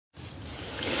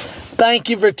Thank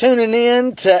you for tuning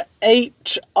in to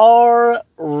HR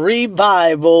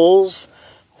Revivals,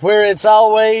 where it's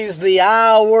always the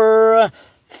hour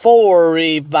for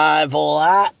revival.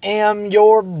 I am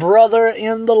your brother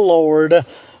in the Lord,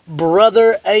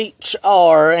 Brother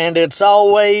HR, and it's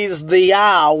always the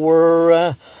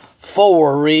hour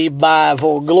for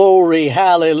revival. Glory,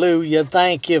 hallelujah.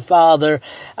 Thank you, Father.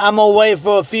 I'm going to wait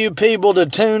for a few people to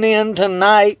tune in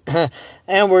tonight,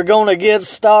 and we're going to get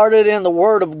started in the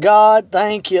Word of God.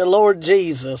 Thank you, Lord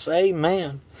Jesus.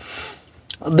 Amen.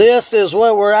 This is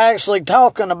what we're actually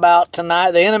talking about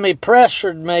tonight. The enemy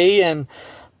pressured me and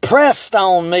pressed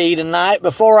on me tonight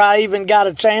before I even got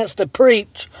a chance to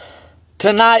preach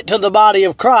tonight to the body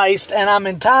of Christ, and I'm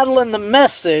entitling the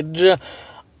message,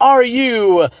 Are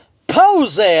You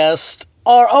Possessed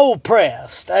or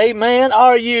Oppressed? Amen.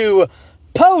 Are you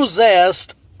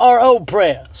possessed or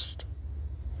oppressed?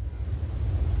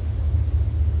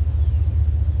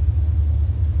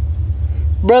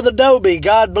 Brother Dobie,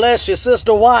 God bless you.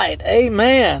 Sister White,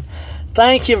 amen.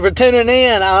 Thank you for tuning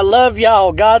in. I love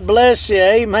y'all. God bless you.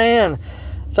 Amen.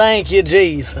 Thank you,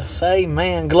 Jesus.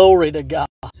 Amen. Glory to God.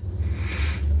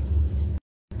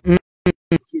 Thank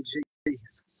you,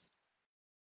 Jesus.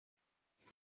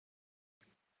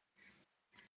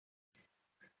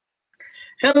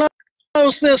 Hello,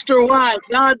 Sister White.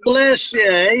 God bless you.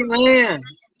 Amen.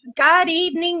 God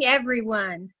evening,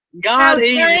 everyone. God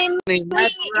evening.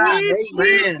 That's right.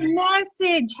 This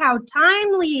message? How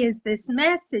timely is this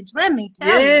message? Let me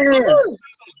tell you.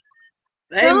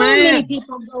 So many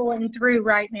people going through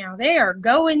right now. They are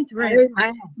going through.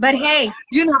 Amen. But hey,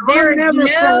 there is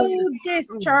no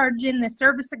discharge in the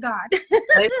service of God.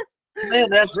 Amen.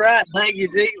 That's right. Thank you,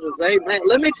 Jesus. Amen.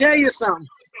 Let me tell you something.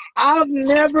 I've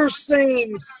never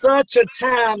seen such a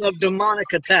time of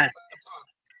demonic attack.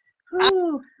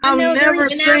 Ooh, I've never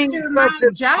seen such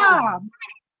a job.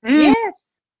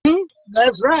 Yes.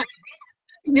 That's right.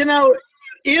 You know,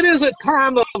 it is a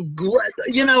time of,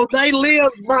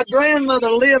 my grandmother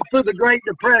lived through the Great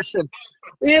Depression.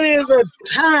 It is a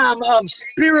time of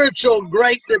spiritual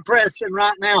Great Depression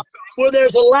right now, where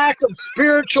there's a lack of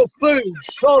spiritual food,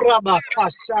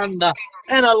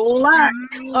 and a lack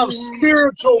of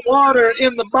spiritual water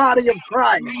in the body of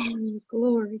Christ.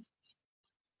 Glory.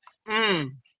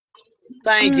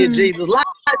 Thank you, Jesus. Like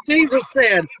Jesus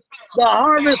said, the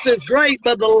harvest is great,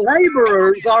 but the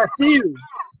laborers are few.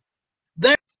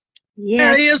 There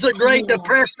is a great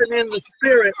depression in the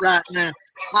spirit right now.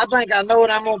 I think I know what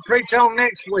I'm going to preach on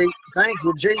next week. Thank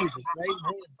you, Jesus.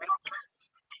 Amen.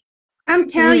 I'm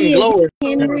telling you,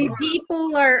 Henry,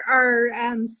 people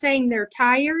are saying they're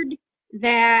tired,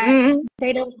 that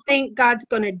they don't think God's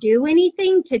going to do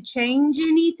anything to change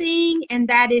anything, and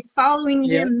that if following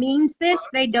Him means this,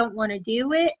 they don't want to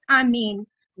do it. I mean,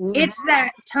 it's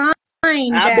that time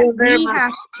that we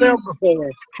have to.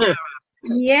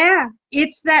 Yeah,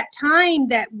 it's that time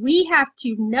that we have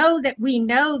to know that we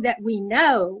know that we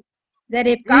know that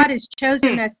if God has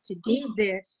chosen us to do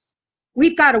this,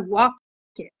 we've got to walk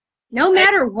it. No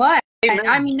matter what.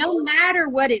 I mean, no matter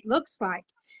what it looks like.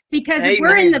 Because if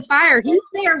we're in the fire, He's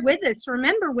there with us.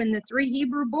 Remember when the 3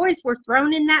 Hebrew boys were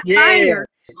thrown in that fire?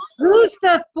 Who's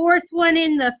the 4th one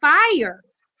in the fire?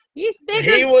 He's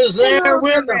bigger. He was there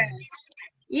with them.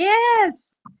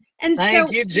 Yes. And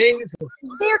Thank you, Jesus.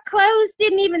 Their clothes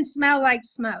didn't even smell like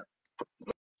smoke.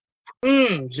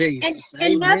 Jesus.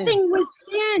 And nothing was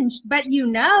singed. But you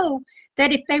know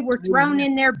that if they were thrown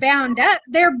in there bound up,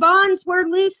 their bonds were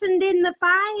loosened in the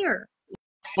fire.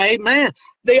 Amen.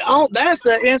 That's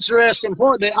an interesting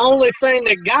point. The only thing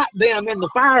that got them in the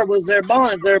fire was their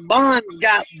bonds. Their bonds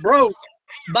got broke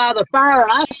by the fire.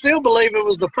 I still believe it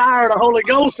was the fire of the Holy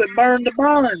Ghost that burned the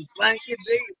bonds. Thank you,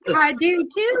 Jesus. I do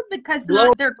too, because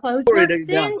not their clothes were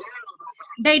singed.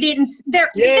 They didn't even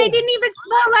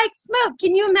smell like smoke.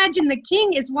 Can you imagine the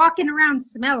king is walking around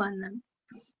smelling them?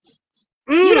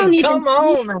 You don't even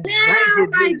smell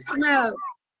like smoke.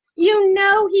 You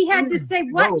know, he had to say,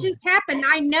 what just happened?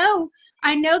 I know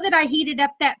that I heated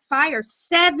up that fire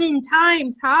 7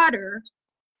 times hotter.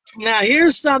 Now,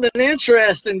 here's something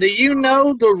interesting. Do you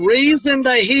know the reason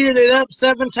they heated it up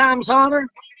 7 times hotter?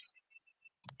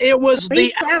 It was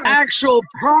the actual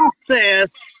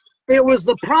process. It was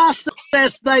the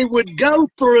process they would go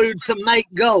through to make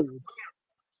gold.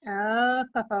 To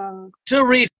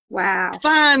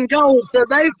refine gold. So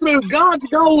they threw God's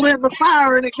gold in the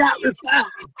fire and it got refined.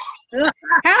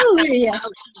 Hallelujah.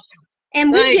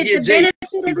 And we get the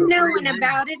benefit of knowing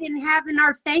about it and having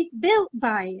our faith built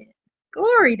by it.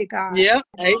 Glory to God. Yeah.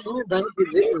 Amen. Thank you,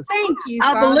 Jesus. Thank you,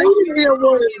 I Father. believe it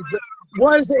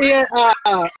was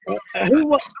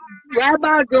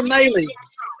Rabbi Gamaliel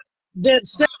that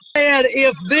said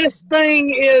if this thing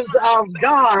is of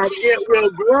God, it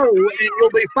will grow and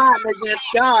you'll be fighting against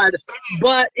God.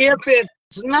 But if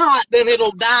it's not, then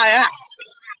it'll die out.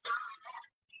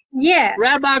 Yes.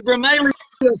 Rabbi Gamaliel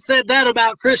said that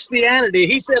about Christianity.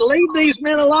 He said, leave these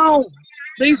men alone,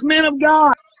 these men of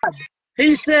God.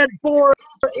 He said, for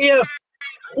if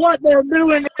what they're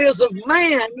doing is of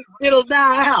man, it'll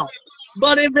die out.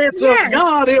 But if it's of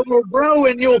God, it will grow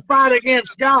and you'll fight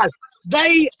against God.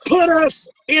 They put us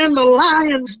in the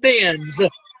lion's dens.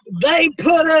 They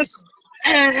put us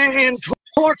and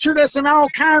tortured us in all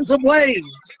kinds of ways,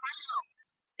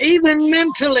 even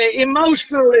mentally,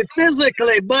 emotionally,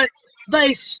 physically, but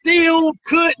they still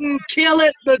couldn't kill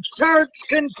it. The church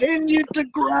continued to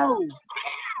grow.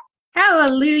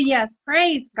 Hallelujah.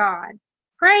 Praise God.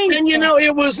 Praise And you God. know,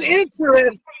 it was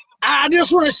interesting. I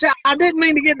just want to say, I didn't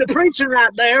mean to get the preaching right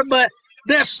there, but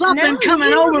there's something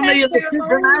coming over me in the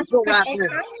supernatural right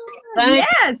now. Thank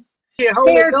you,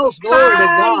 Holy Ghost. Glory to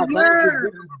God. Thank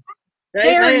you, Jesus.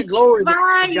 Amen. Glory to God.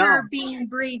 There's fire being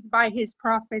breathed by his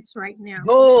prophets right now.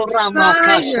 Oh,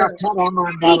 Fire.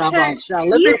 Because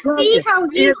you see how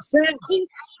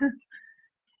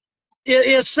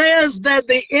it says that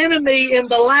the enemy in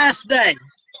the last day,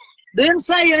 didn't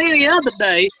say any other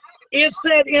day, it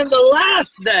said in the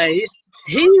last day,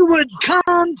 he would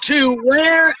come to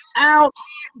wear out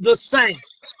the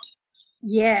saints.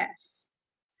 Yes.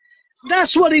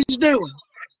 That's what he's doing.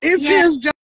 It's his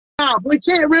job. We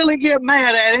can't really get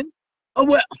mad at him. Oh,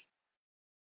 well,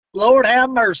 Lord have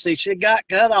mercy. She got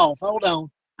cut off. Hold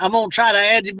on. I'm going to try to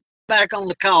add you back on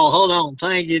the call. Hold on.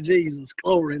 Thank you, Jesus.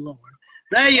 Glory, Lord.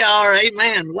 There you are.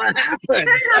 Amen. What happened?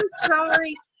 I'm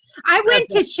sorry. I went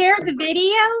to share the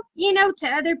video, you know, to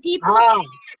other people,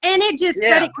 and it just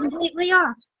cut it completely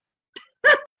off.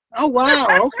 Oh, wow.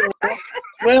 Okay.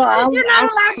 Well, I'm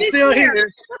still here.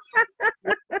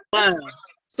 Wow.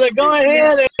 So go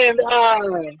ahead and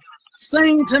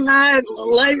sing tonight.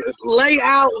 Lay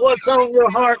out what's on your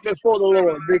heart before the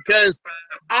Lord, because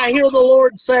I hear the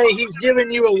Lord say he's giving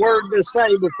you a word to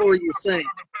say before you sing.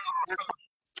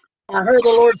 I heard the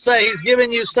Lord say he's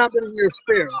giving you something in your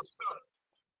spirit.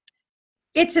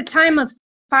 It's a time of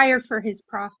fire for his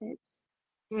prophets.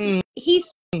 He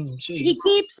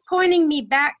keeps pointing me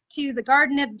back to the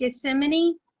Garden of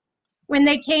Gethsemane when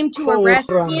they came to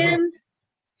arrest him.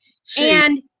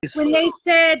 And when they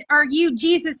said, "Are you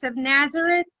Jesus of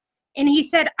Nazareth?" And he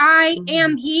said, "I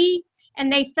am he."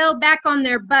 And they fell back on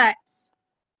their butts.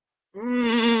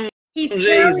 He's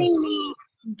telling me,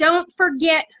 don't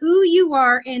forget who you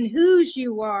are and whose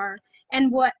you are and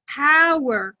what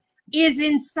power is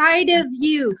inside of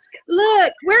you.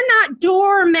 Look, we're not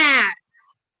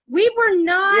doormats. We were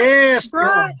not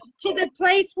brought to the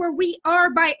place where we are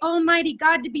by Almighty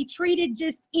God to be treated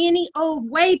just any old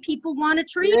way people want to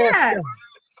treat us.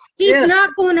 He's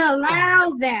not going to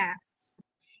allow that.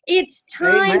 It's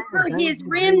time for his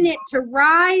remnant to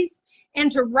rise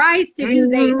and to rise to who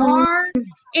they are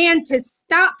and to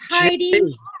stop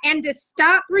hiding and to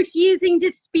stop refusing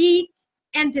to speak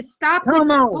and to stop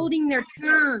holding their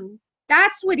tongue.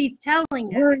 That's what he's telling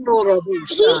us.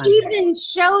 He even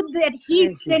showed that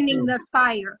he's sending the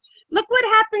fire. Look what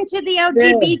happened to the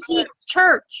LGBT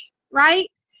church, right?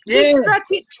 He struck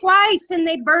it twice and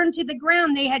they burned to the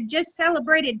ground. They had just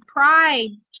celebrated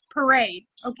Pride Parade,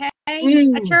 okay? A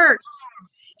church.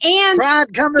 And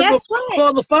guess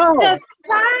what? The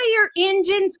fire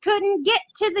engines couldn't get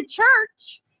to the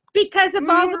church because of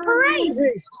all the parades.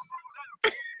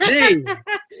 Look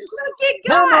at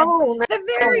God, the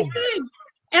very thing.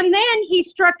 And then he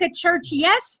struck a church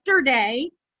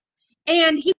yesterday,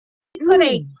 and he put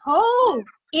a hole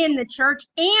in the church,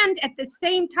 and at the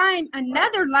same time,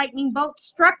 another lightning bolt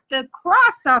struck the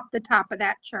cross off the top of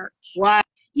that church. Wow.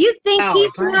 You think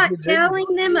he's not telling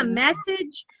them a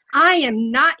message? I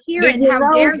am not here, and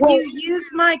how dare you use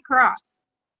my cross?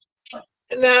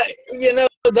 Now, you know,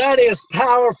 that is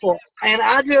powerful. And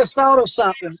I just thought of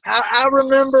something. I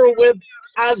remember with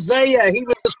Isaiah, he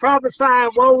was prophesying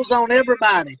woes on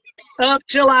everybody. Up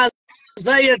till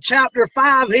Isaiah chapter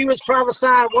 5, he was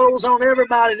prophesying woes on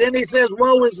everybody. Then he says,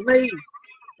 woe is me,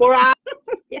 for I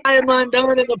am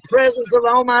undone in the presence of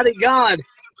Almighty God.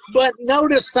 But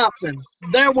notice something.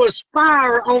 There was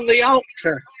fire on the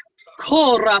altar.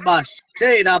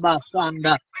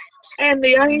 And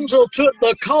the angel took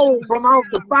the coal from off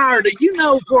the fire. Do you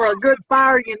know for a good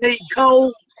fire you need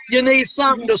coal? You need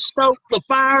something to stoke the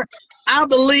fire. I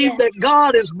believe that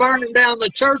God is burning down the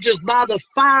churches by the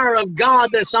fire of God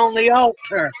that's on the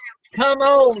altar. Come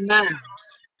on now.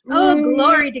 Oh,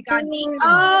 glory to God. The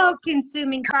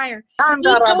all-consuming fire.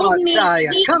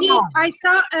 He told me, I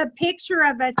saw a picture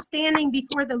of us standing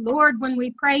before the Lord when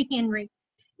we pray, Henry.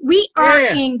 We are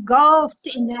engulfed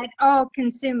in that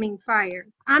all-consuming fire.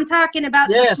 I'm talking about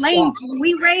the flames. When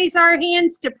we raise our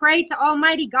hands to pray to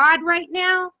Almighty God right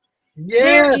now,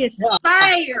 there is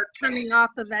fire coming off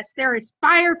of us. There is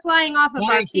fire flying off of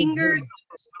our fingers.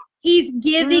 He's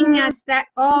giving us that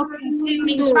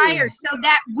all-consuming fire so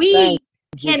that we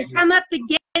can come up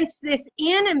against this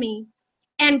enemy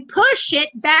and push it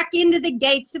back into the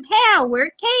gates of hell where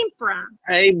it came from.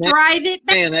 Amen. Drive it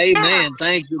back. Amen.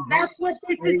 Thank you. That's what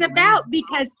this is about,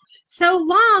 because so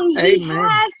long he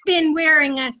has been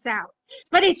wearing us out.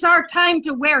 But it's our time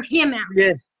to wear him out.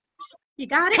 Yeah. You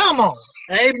got it? Come on.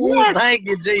 Amen. Yes. Thank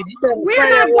you, Jesus. We're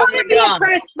not going to be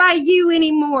oppressed by you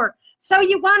anymore. So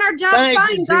you want our job?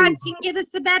 Fine. God can give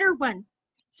us a better one.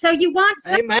 So you want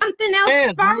something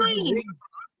else? Fine.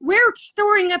 We're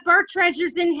storing up our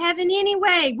treasures in heaven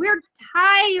anyway. We're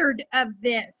tired of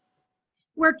this.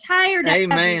 We're tired of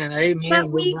it. Amen.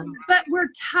 But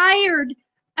we're tired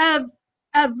of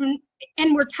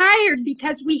and we're tired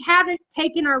because we haven't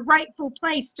taken our rightful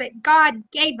place that God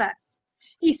gave us.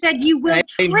 He said, you will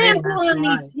trample on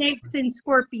these snakes and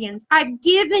scorpions. I've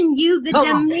given you the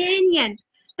dominion,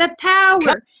 the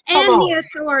power, and the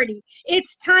authority.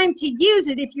 It's time to use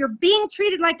it. If you're being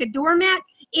treated like a doormat,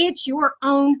 it's your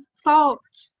own fault.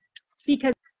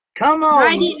 Because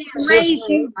I didn't raise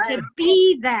you to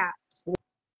be that.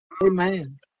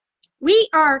 Amen. We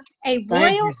are a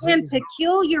royal and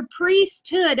peculiar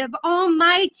priesthood of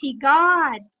Almighty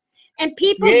God. And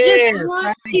people just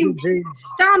want to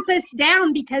stomp us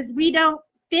down because we don't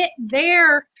fit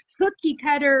their cookie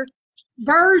cutter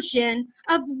version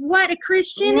of what a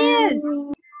Christian is.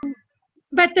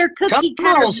 But their cookie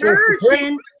cutter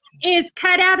version is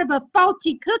cut out of a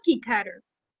faulty cookie cutter.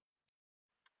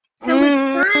 So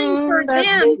it's time for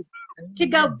them to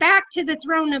go back to the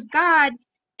throne of God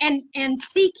and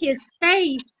seek his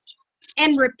face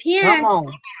and repent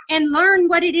and learn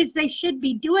what it is they should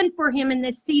be doing for him in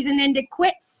this season, and to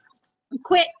quit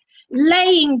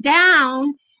laying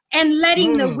down and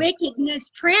letting the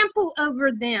wickedness trample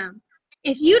over them.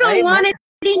 If you don't want it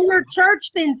in your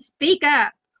church, then speak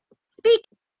up. Speak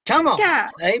up.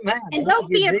 Amen. And don't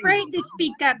be afraid to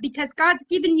speak up, because God's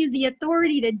given you the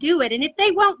authority to do it. And if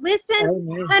they won't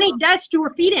listen, honey, dust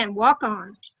your feet and walk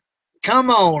on.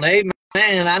 Come on. Amen.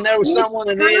 I know someone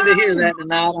that needed to hear that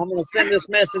tonight. I'm going to send this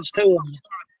message to them.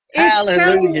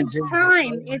 Hallelujah.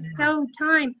 It's so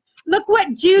time. Look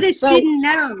what Judas didn't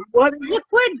know. Look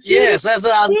what Judas that's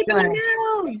what I was didn't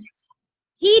know.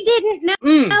 He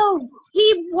didn't know.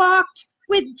 He walked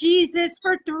with Jesus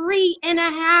for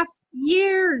 3.5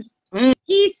 years.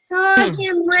 He saw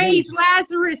him raise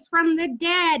Lazarus from the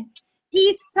dead.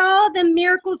 He saw the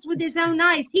miracles with his own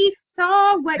eyes. He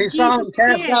saw what Jesus saw him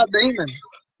cast out demons.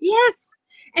 Yes.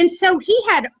 And so he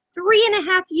had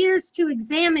 3.5 years to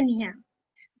examine him.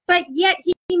 But yet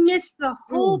he missed the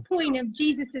whole point of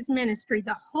Jesus's ministry,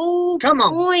 the whole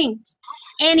point.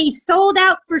 And he sold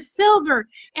out for silver.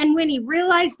 And when he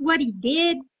realized what he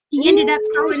did, he ended up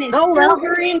throwing his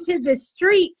silver into the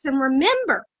streets. And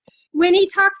remember, when he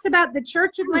talks about the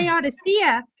church of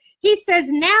Laodicea, he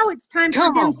says now it's time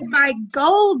for them to buy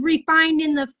gold refined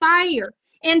in the fire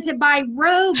and to buy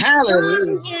robes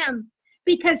from him,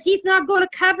 because he's not going to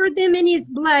cover them in his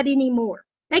blood anymore.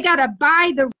 They got to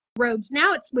buy the robes.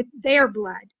 Now it's with their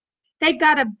blood. They've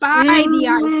got to buy the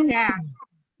eye salve.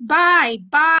 Buy.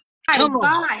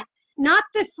 Not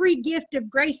the free gift of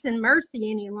grace and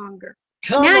mercy any longer.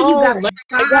 You got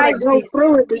to go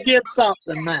through it to get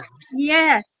something now.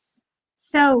 Yes.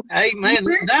 So, amen.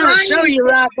 That'll show you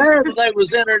right there that they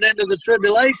was entered into the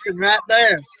tribulation right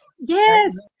there.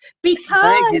 Yes,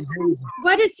 because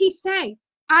what does he say?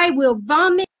 I will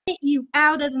vomit you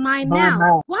out of my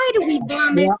mouth. Why do we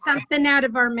vomit something out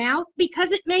of our mouth?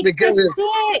 Because it makes us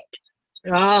sick.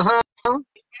 And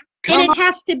it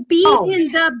has to be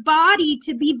in the body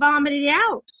to be vomited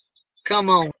out. Come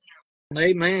on.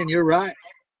 Amen. You're right.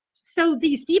 So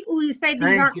these people who say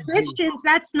these aren't Christians,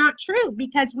 that's not true,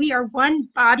 because we are one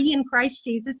body in Christ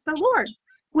Jesus the Lord,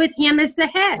 with him as the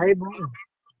head. Amen.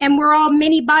 And we're all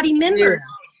many body members.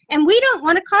 And we don't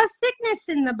want to cause sickness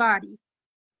in the body.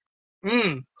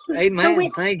 Amen. So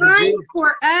it's time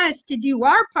for us to do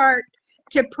our part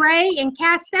to pray and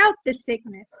cast out the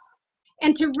sickness,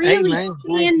 and to really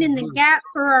stand in the gap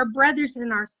for our brothers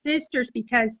and our sisters,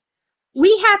 because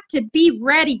we have to be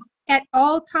ready at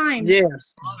all times.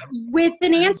 Yes. With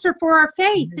an answer for our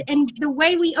faith. And the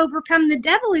way we overcome the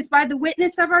devil is by the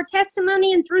witness of our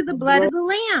testimony and through the blood of the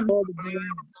Lamb.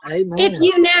 Amen. If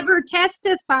you never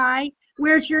testify,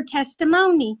 where's your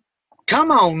testimony?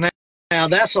 Come on now. Now,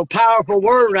 that's a powerful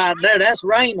word right there. That's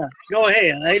Rhema. Go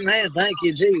ahead. Amen. Thank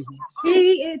you, Jesus.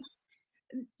 See,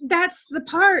 that's the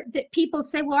part that people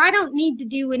say, well, I don't need to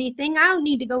do anything. I don't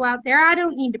need to go out there. I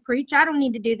don't need to preach. I don't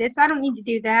need to do this. I don't need to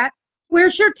do that.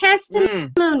 Where's your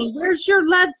testimony? Where's your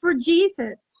love for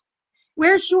Jesus?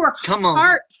 Where's your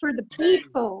heart for the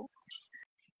people?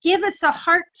 Give us a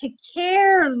heart to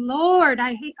care, Lord.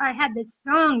 I had this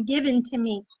song given to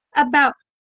me about,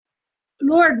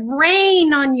 Lord,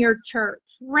 rain on your church.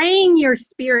 Rain your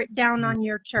spirit down on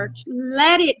your church.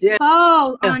 Let it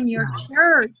fall on your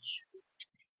church.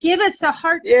 Give us a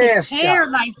heart to care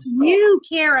like you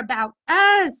care about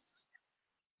us.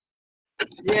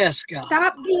 Yes, God.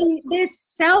 Stop being this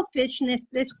selfishness,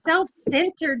 this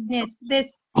self-centeredness,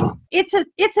 it's a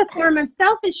form of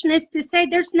selfishness to say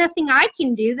there's nothing I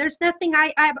can do. There's nothing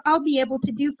I'll be able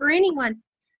to do for anyone.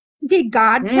 Did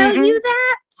God tell you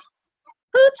that?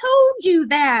 Who told you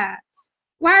that?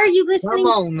 Why are you listening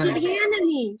to the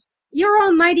enemy? You're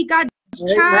Almighty God's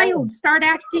child. Start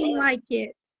acting like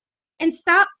it. And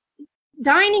stop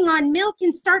dining on milk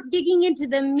and start digging into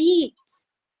the meat.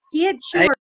 Get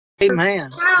your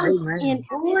house in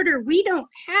order. We don't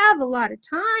have a lot of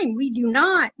time. We do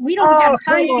not. We don't have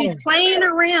time to be playing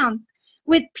around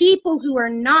with people who are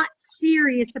not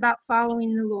serious about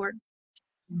following the Lord.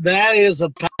 That is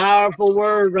a powerful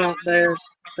word right there.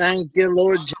 Thank you,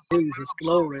 Lord Jesus.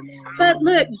 Glory, Lord. But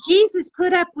look, Jesus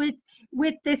put up with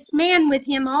this man with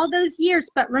him all those years.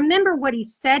 But remember what he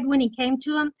said when he came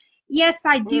to him? Yes,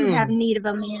 I do have need of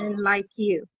a man like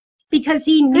you. Because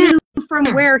he knew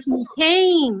from where he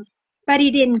came. But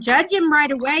he didn't judge him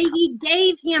right away. He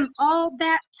gave him all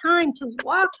that time to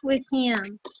walk with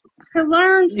him, to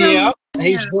learn from him.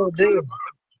 He sure did.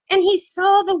 And he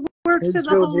saw the works of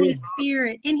the Holy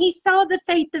Spirit. And he saw the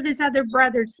faith of his other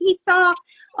brothers. He saw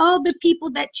all the people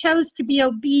that chose to be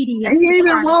obedient. He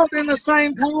even walked in the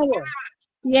same power.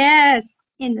 Yes,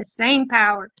 in the same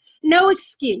power. No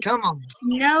excuse. Come on.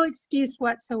 No excuse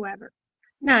whatsoever.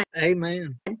 None.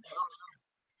 Amen.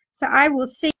 So I will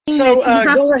sing so this.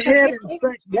 Go ahead and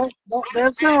sing.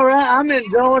 That's all right. I'm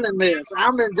enjoying this.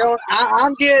 I'm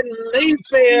getting me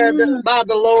fed by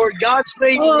the Lord. God's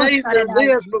feeding me through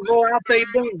this before I feed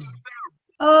them.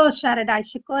 Oh, Sharadai,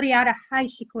 Shikoriara, Hai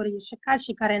Shikori,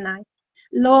 Shikashi Karenai.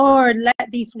 Lord, let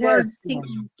these words sink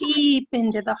deep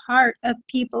into the heart of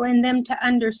people and them to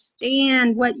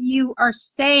understand what you are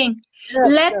saying.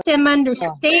 Let them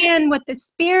understand what the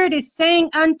Spirit is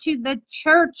saying unto the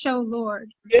church, O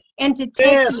Lord, and to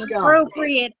take the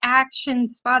appropriate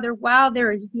actions, Father, while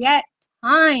there is yet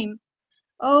time.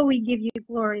 Oh, we give you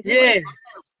glory. Yes.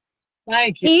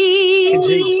 Thank you. He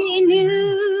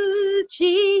knew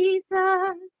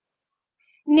Jesus,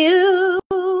 knew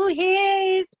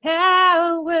his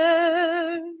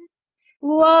power,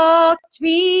 walked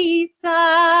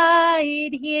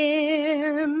beside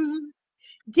him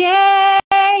day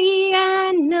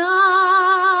and night,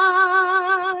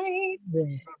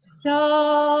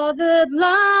 saw the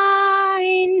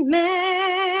blind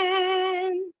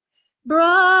man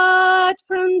brought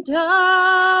from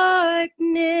darkness,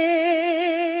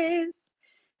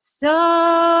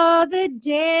 saw the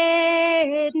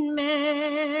dead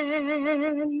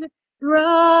man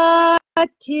brought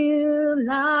to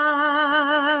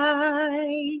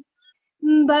life,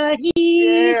 but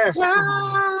he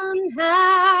somehow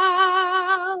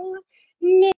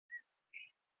missed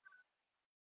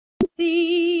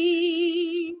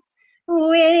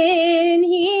when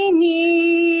he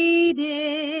needed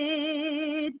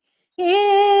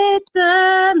it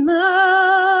the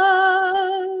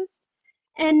most.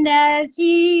 And as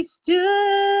he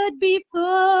stood before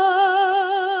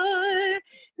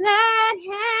that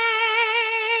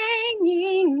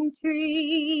hanging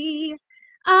tree,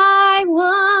 I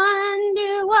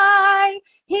wonder why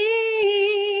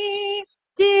he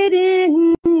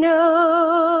didn't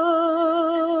know.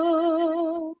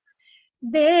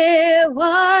 There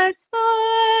was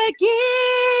forgiveness,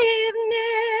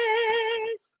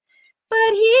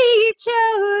 but he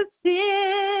chose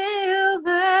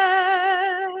silver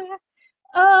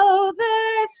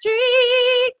over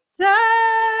streets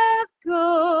of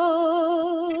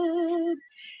gold.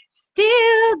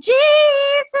 Still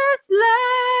Jesus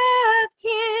loved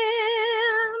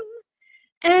him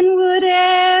and would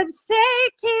have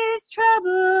saved his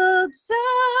troubled soul.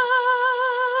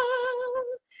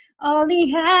 All he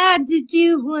had to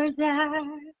do was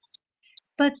ask,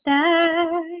 but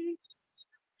that's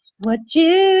what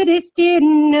Judas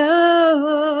didn't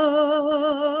know.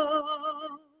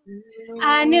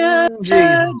 I know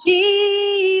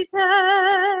Jesus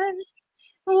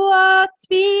walks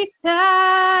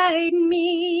beside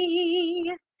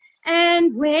me,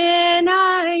 and when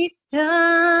I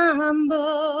stumble,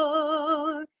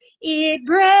 it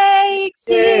breaks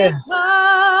his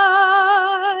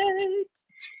heart,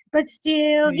 but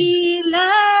still he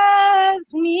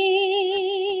loves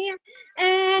me.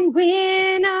 And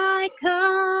when I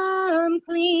come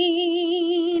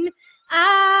clean,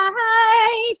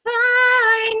 I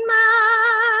find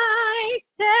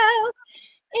myself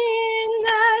in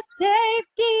the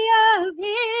safety of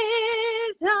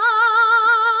his arms.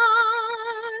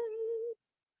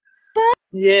 But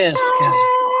yes, God.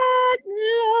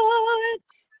 Lord,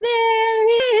 there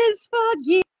is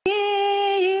forgiveness,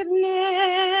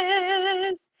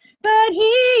 but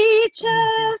he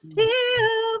chose silver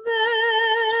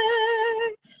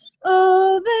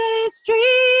over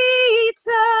streets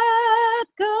of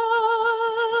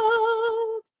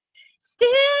gold. Still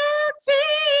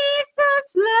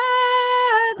Jesus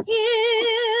loved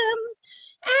him,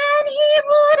 and he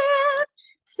would have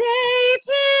saved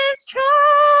his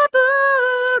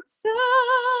troubled soul.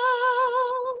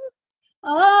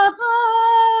 Oh,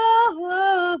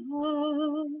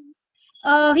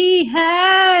 all he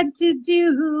had to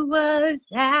do was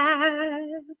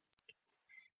ask.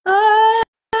 Oh,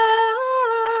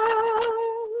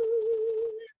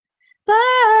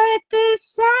 but the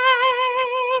saddest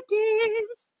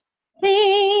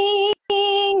thing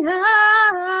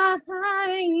I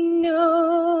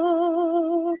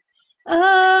know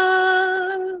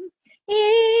of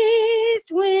is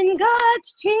when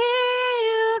God's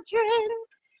children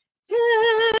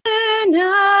turn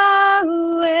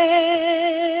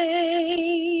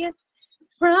away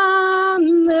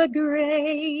from the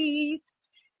grace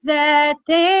that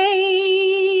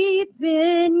they've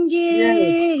been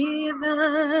given.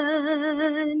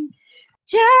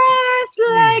 Just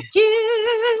like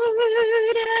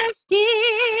Judas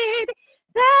did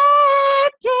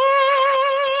that day,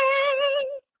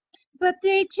 but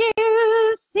they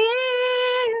choose silver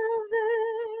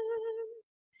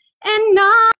and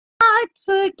not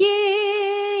forgiveness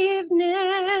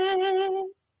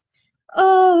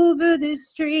over the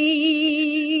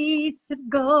streets of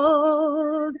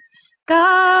gold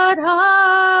God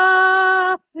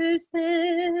offers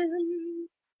them.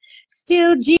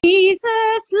 Still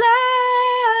Jesus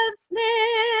loves them,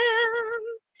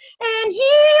 and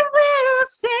he will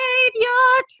save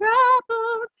your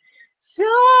troubled soul.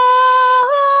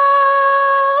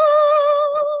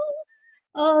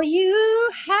 All you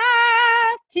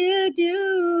have to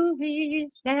do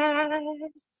is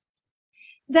ask.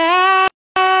 That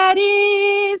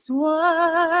is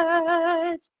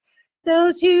what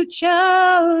those who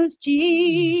chose Jesus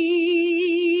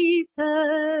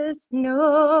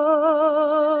know.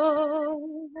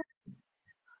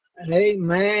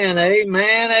 Amen,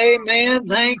 amen, amen.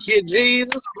 Thank you,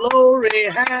 Jesus. Glory,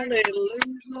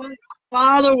 hallelujah.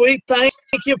 Father, we thank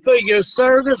you for your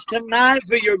service tonight,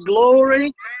 for your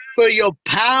glory, for your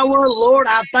power. Lord,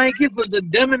 I thank you for the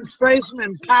demonstration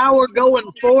and power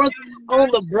going forth on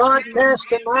the broadcast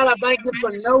tonight. I thank you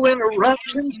for no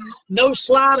interruptions, no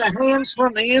sleight of hands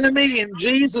from the enemy. In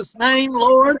Jesus' name,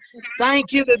 Lord,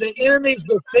 thank you that the enemy is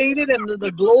defeated and that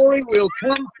the glory will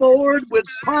come forward with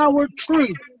power,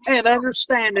 truth, and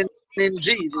understanding in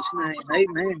Jesus' name.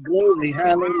 Amen. Glory.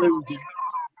 Hallelujah.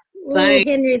 Thank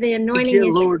Henry, the anointing you,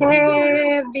 is Lord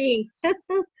heavy.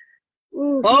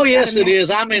 Oh, yes, it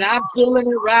is. I mean, I'm feeling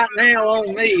it right now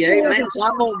on me. Amen. So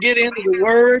I'm going to get into the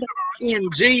word in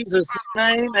Jesus'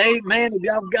 name. Amen. If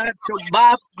y'all got your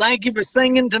Bible, thank you for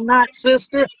singing tonight,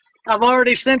 sister. I've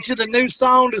already sent you the new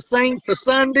song to sing for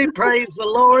Sunday. Praise the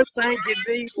Lord. Thank you,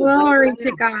 Jesus. Glory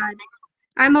to God.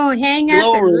 I'm going to hang up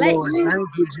Glory, and let Lord. you, Thank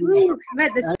you, Jesus.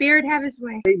 let the Spirit have his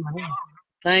way. Amen.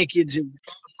 Thank you, Jesus.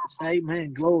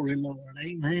 Amen. Glory, Lord.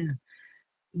 Amen.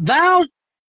 Thou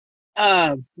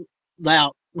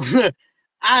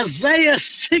Isaiah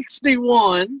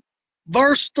 61,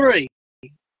 verse 3.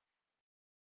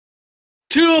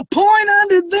 To appoint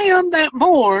unto them that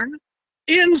mourn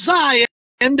in Zion,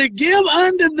 and to give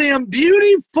unto them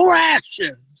beauty for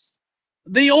ashes,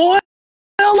 the oil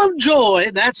of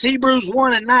joy, that's Hebrews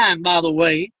 1 and 9, by the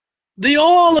way, the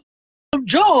oil of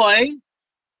joy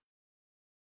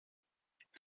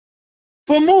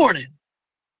for mourning,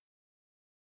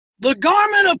 the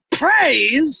garment of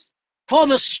praise for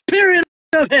the spirit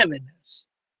of heaviness,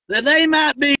 that they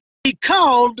might be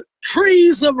called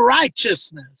trees of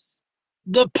righteousness,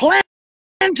 the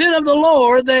planted of the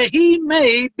Lord, that he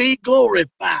may be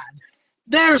glorified.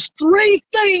 There's three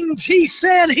things he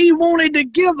said he wanted to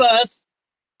give us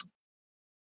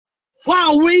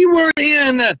while we were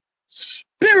in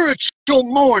spiritual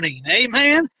mourning.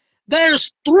 Amen.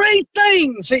 There's three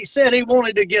things he said he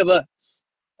wanted to give us.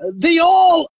 The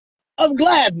oil of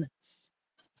gladness.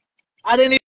 I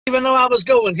didn't even know I was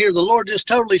going here. The Lord just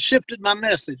totally shifted my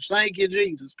message. Thank you,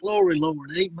 Jesus. Glory,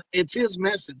 Lord. Amen. It's his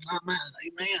message, not mine.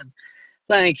 Amen.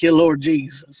 Thank you, Lord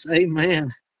Jesus.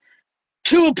 Amen.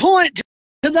 To appoint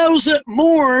to those that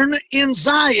mourn in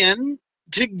Zion,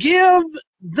 to give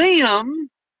them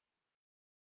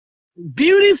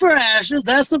beauty for ashes,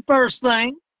 that's the first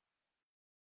thing,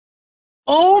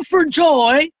 oil for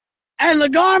joy, and the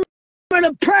garment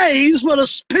of praise for the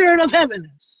spirit of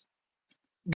heaviness.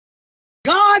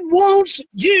 God wants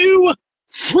you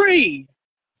free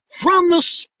from the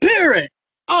spirit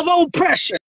of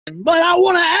oppression. But I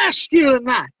want to ask you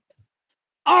tonight,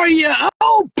 are you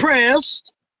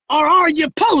oppressed or are you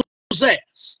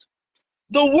possessed?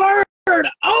 The word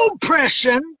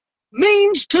oppression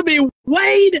means to be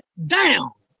weighed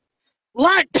down.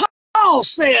 Like Paul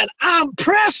said, I'm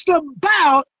pressed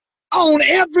about on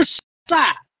every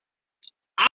side.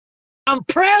 I'm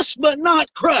pressed but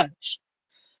not crushed.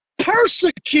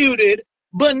 Persecuted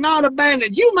but not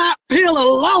abandoned. You might feel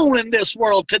alone in this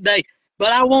world today, but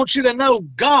I want you to know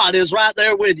God is right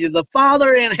there with you. The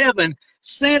Father in heaven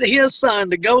sent his Son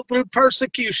to go through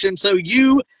persecution so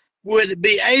you would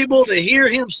be able to hear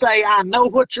him say, I know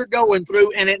what you're going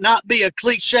through, and it not be a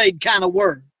cliched kind of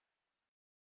word.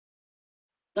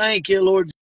 Thank you,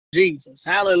 Lord Jesus.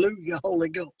 Hallelujah, Holy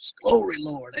Ghost. Glory,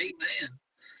 Lord. Amen.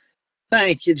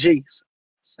 Thank you, Jesus.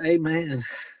 Amen.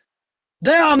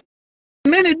 There are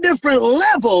many different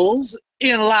levels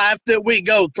in life that we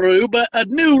go through, but a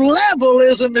new level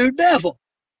is a new devil.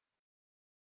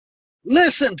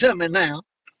 Listen to me now.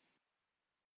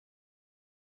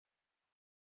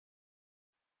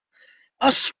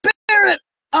 A spirit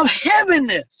of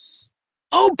heaviness,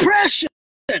 oppression.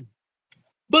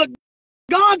 But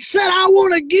God said, I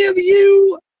want to give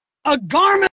you a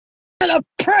garment of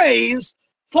praise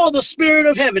for the spirit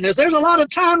of heaviness. There's a lot of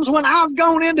times when I've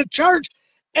gone into church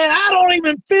and I don't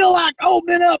even feel like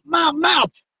opening up my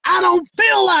mouth. I don't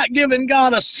feel like giving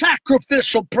God a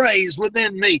sacrificial praise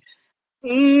within me.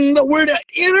 But we're to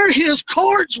enter his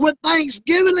courts with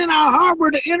thanksgiving in our heart.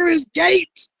 We're to enter his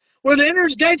gates. We're to enter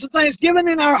his gates with thanksgiving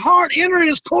in our heart. Enter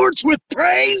his courts with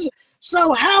praise.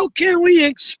 So how can we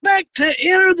expect to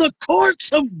enter the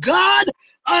courts of God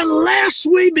unless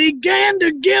we begin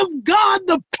to give God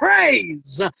the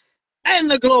praise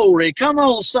and the glory? Come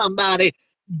on, somebody.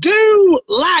 Do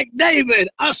like David,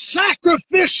 a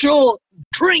sacrificial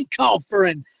drink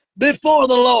offering before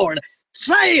the Lord.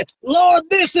 Say, Lord,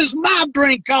 this is my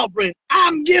drink offering.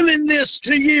 I'm giving this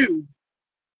to you.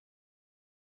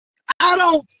 I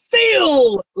don't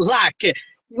feel like it.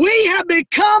 We have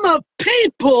become a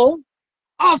people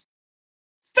of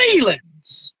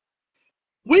feelings.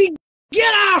 We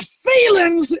get our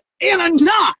feelings in a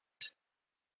knot.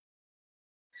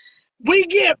 We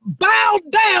get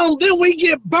bowed down, then we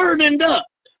get burdened up.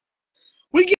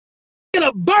 We get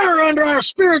a burr under our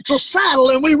spiritual saddle,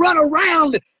 and we run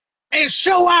around and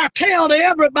show our tail to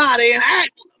everybody and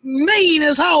act mean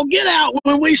as all get out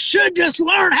when we should just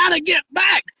learn how to get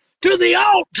back to the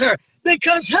altar.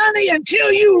 Because, honey,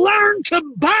 until you learn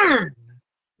to burn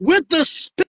with the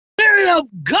Spirit of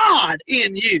God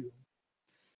in you,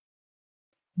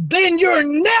 then you're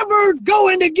never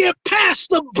going to get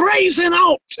past the brazen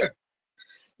altar.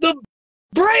 The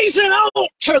brazen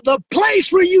altar, the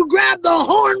place where you grab the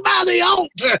horn by the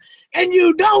altar and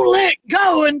you don't let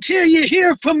go until you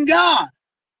hear from God.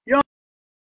 You're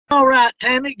all right,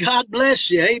 Tammy. God bless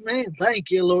you. Amen.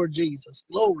 Thank you, Lord Jesus.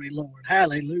 Glory, Lord.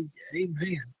 Hallelujah.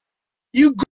 Amen.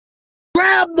 You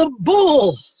grab the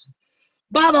bull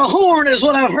by the horn is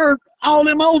what I've heard all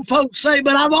them old folks say,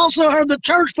 but I've also heard the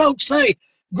church folks say,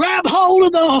 grab hold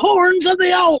of the horns of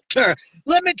the altar.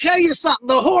 Let me tell you something.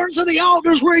 The horns of the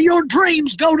altar is where your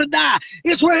dreams go to die.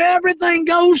 It's where everything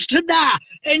goes to die.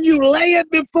 And you lay it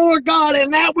before God,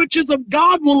 and that which is of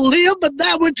God will live, but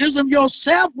that which is of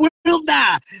yourself will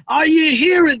die. Are you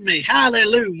hearing me?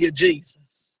 Hallelujah,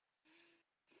 Jesus.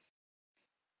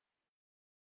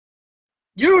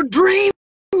 Your dreams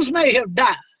may have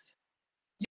died.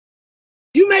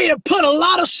 You may have put a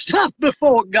lot of stuff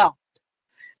before God,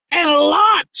 and a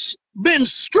lot's been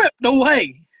stripped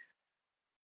away.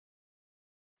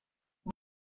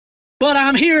 But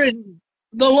I'm hearing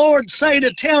the Lord say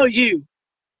to tell you,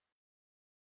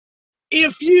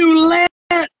 if you let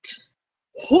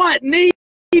what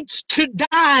needs to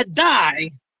die,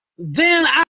 die, then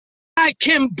I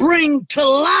can bring to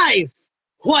life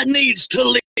what needs to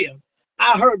live.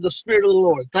 I heard the Spirit of the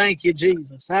Lord. Thank you,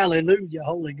 Jesus. Hallelujah,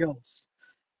 Holy Ghost.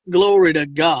 Glory to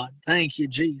God. Thank you,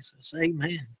 Jesus.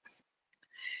 Amen.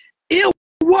 It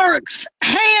works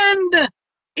hand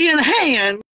in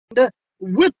hand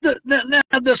with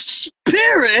the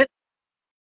Spirit.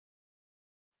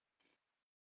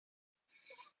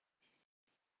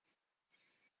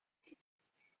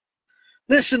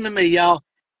 Listen to me, y'all.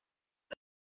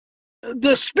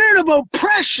 The spirit of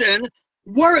oppression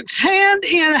works hand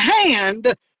in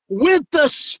hand with the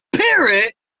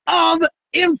spirit of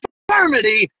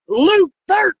infirmity. Luke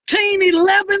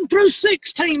 13:11 through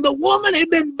 16. The woman had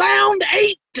been bound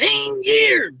 18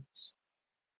 years.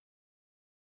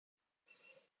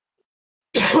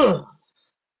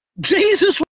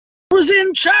 Jesus was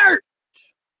in church.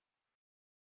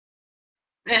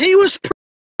 And he was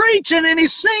preaching, and he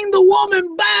seen the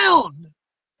woman bound.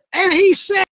 And he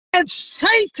said,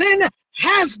 Satan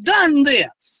has done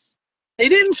this. He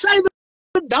didn't say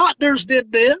the doctors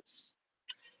did this.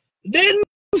 Didn't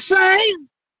say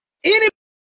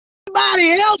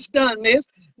anybody else done this.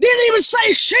 Didn't even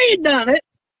say she done it.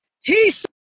 He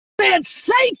said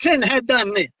Satan had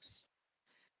done this.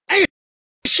 And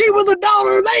she was a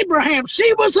daughter of Abraham.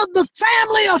 She was of the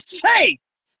family of faith,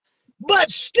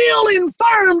 but still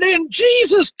infirmed, and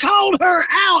Jesus called her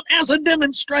out as a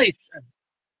demonstration.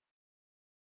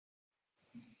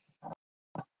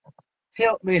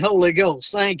 Help me, Holy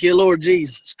Ghost. Thank you, Lord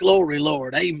Jesus. Glory,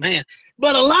 Lord. Amen.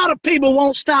 But a lot of people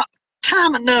won't stop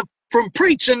time enough from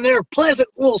preaching their pleasant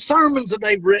little sermons that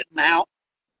they've written out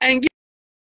and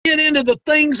get into the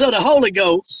things of the Holy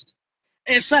Ghost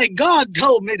and say, God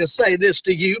told me to say this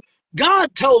to you.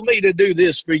 God told me to do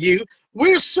this for you.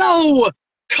 We're so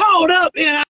caught up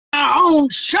in our own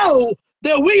show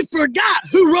that we forgot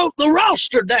who wrote the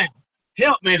roster down.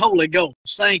 Help me, Holy Ghost.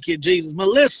 Thank you, Jesus.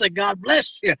 Melissa, God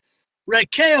bless you.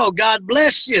 Raquel, God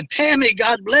bless you. Tammy,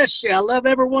 God bless you. I love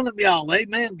every one of y'all.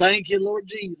 Amen. Thank you, Lord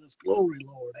Jesus. Glory,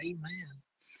 Lord. Amen.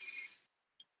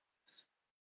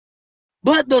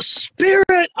 But the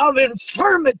spirit of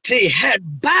infirmity had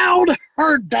bowed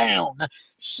her down.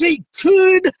 She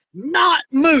could not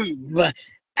move.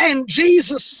 And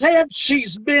Jesus said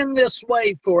she's been this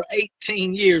way for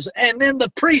 18 years. And then the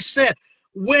priest said,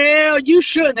 well, you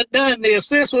shouldn't have done this.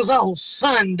 This was on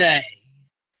Sunday.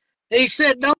 He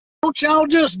said, don't y'all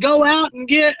just go out and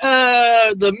get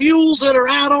the mules that are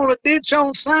out on a ditch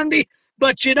on Sunday,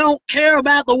 but you don't care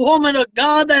about the woman of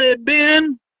God that had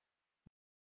been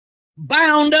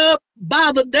bound up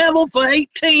by the devil for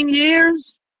 18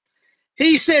 years?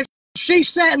 He said, she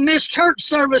sat in this church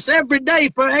service every day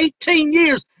for 18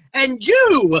 years, and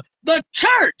you, the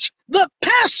church, the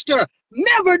pastor,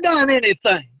 never done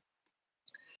anything.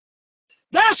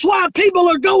 That's why people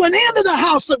are going into the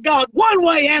house of God one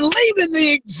way and leaving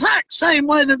the exact same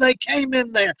way that they came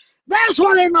in there. That's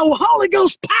why there's no Holy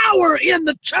Ghost power in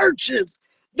the churches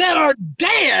that are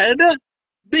dead,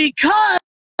 because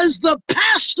the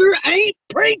pastor ain't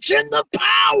preaching the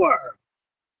power.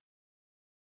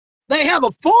 They have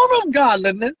a form of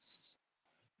godliness,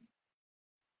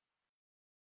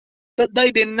 but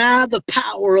they deny the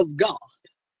power of God.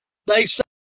 They say,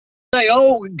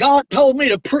 oh, God told me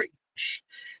to preach.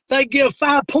 They give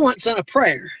 5 points in a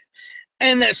prayer,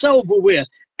 and that's over with.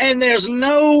 And there's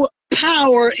no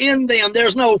power in them.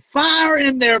 There's no fire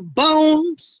in their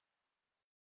bones.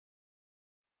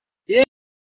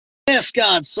 Yes,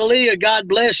 God. Celia, God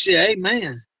bless you.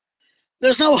 Amen.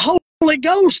 There's no Holy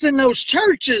Ghost in those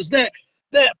churches that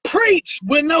preach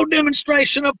with no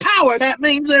demonstration of power. That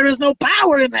means there is no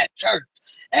power in that church.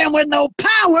 And with no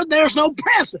power, there's no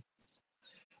presence.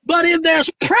 But if there's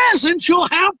presence, you'll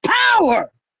have power.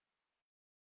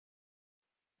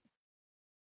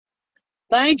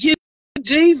 Thank you,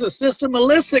 Jesus. Sister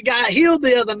Melissa got healed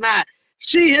the other night.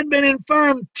 She had been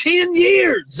infirm 10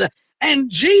 years, and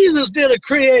Jesus did a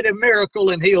creative miracle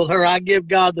and healed her. I give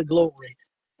God the glory.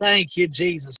 Thank you,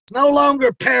 Jesus. No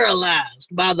longer paralyzed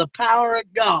by the power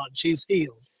of God, she's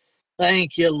healed.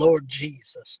 Thank you, Lord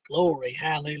Jesus. Glory,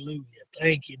 hallelujah.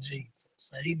 Thank you,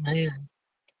 Jesus. Amen.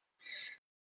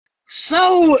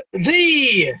 So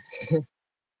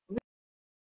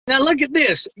now look at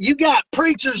this. You got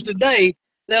preachers today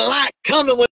that like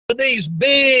coming with these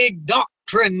big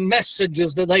doctrine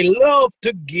messages that they love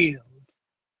to give.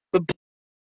 But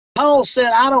Paul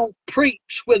said, I don't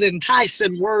preach with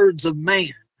enticing words of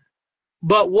man,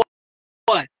 but what?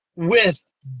 With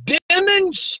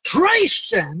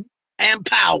demonstration and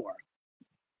power.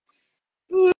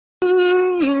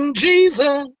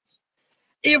 Jesus.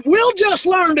 If we'll just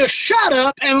learn to shut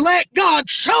up and let God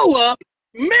show up,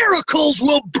 miracles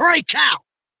will break out.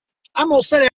 I'm going to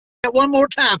say that one more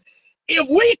time. if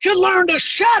we could learn to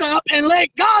shut up and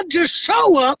let God just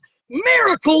show up,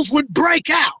 miracles would break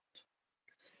out.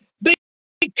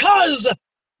 Because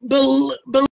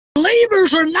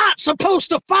believers are not supposed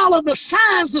to follow the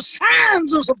signs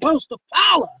are supposed to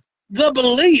follow the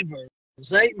believers.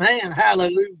 Amen.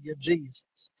 Hallelujah, Jesus.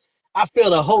 I feel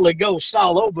the Holy Ghost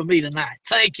all over me tonight.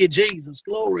 Thank you, Jesus.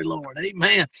 Glory, Lord.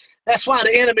 Amen. That's why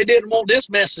the enemy didn't want this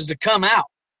message to come out.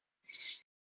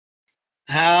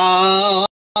 Oh,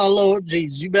 Lord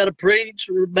Jesus. You better preach,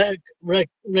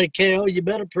 Raquel. You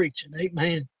better preach it.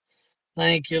 Amen.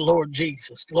 Thank you, Lord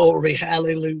Jesus. Glory.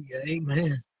 Hallelujah.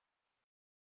 Amen.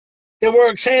 It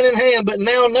works hand in hand. But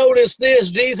now notice this.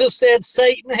 Jesus said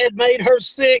Satan had made her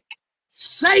sick.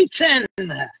 Satan.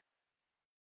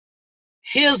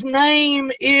 His name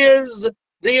is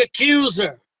the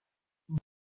accuser.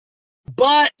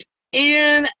 But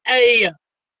in a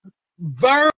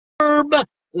verb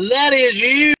that is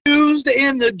used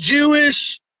in the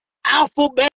Jewish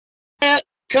alphabet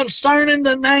concerning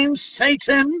the name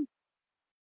Satan,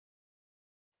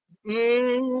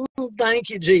 thank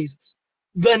you, Jesus.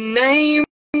 The name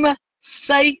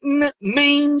Satan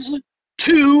means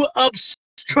to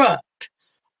obstruct,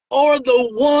 or the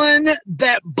one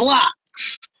that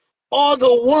blocks, or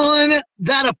the one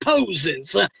that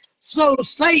opposes. So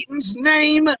Satan's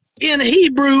name in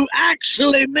Hebrew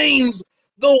actually means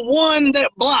the one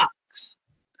that blocks.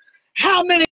 How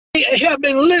many have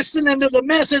been listening to the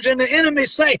message and the enemy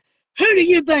say, who do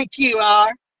you think you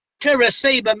are to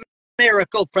receive a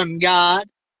miracle from God?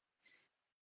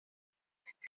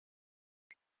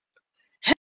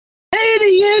 Who do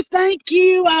you think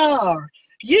you are?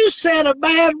 You said a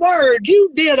bad word.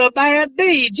 You did a bad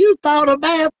deed. You thought a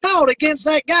bad thought against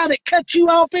that guy that cut you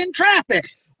off in traffic.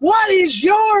 What is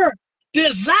your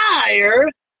desire,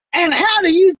 and how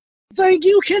do you think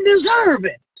you can deserve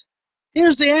it?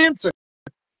 Here's the answer.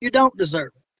 You don't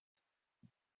deserve it.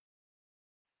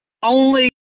 Only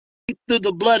through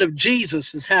the blood of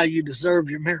Jesus is how you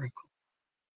deserve your miracle.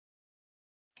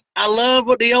 I love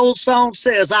what the old song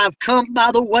says, I've come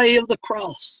by the way of the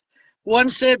cross. One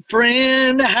said,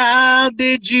 friend, how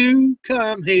did you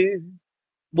come here?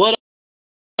 What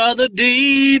are the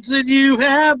deeds that you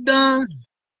have done?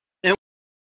 And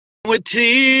with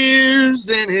tears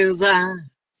in his eyes,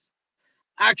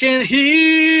 I can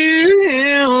hear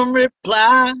him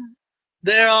reply,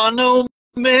 there are no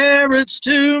merits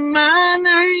to my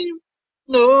name,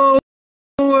 no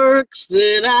works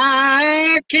that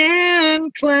I can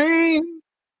claim.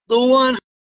 The one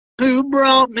who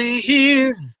brought me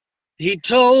here, he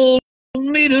told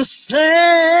me to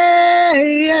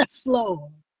say, yes,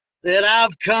 Lord, that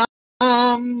I've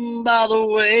come by the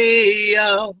way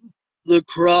of the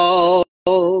cross.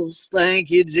 Thank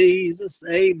you, Jesus.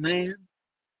 Amen.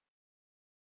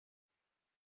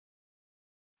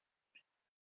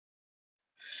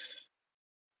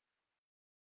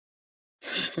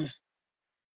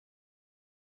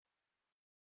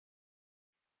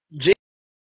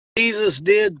 Jesus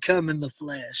did come in the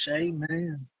flesh.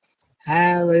 Amen.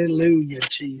 Hallelujah,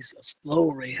 Jesus.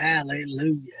 Glory.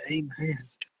 Hallelujah. Amen.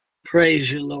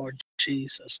 Praise you, Lord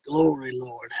Jesus. Glory,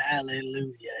 Lord.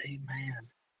 Hallelujah. Amen.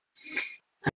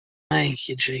 Thank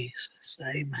you, Jesus.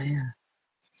 Amen.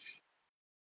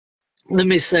 Let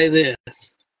me say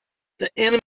this. The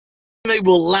enemy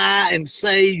will lie and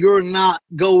say you're not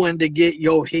going to get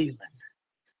your healing.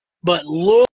 But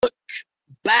look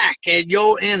back at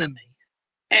your enemy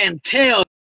and tell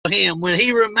him, when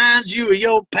he reminds you of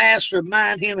your past,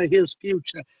 remind him of his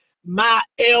future. My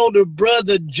elder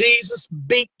brother Jesus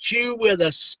beat you with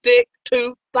a stick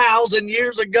 2,000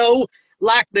 years ago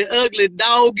like the ugly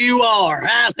dog you are.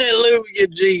 Hallelujah,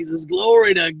 Jesus.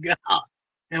 Glory to God.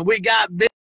 And we got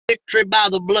victory by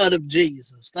the blood of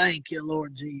Jesus. Thank you,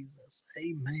 Lord Jesus.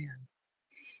 Amen.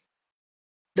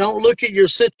 Don't look at your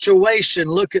situation.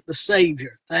 Look at the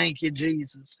Savior. Thank you,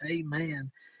 Jesus.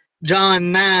 Amen.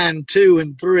 John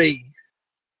 9:2-3.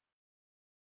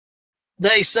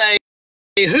 They say,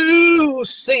 who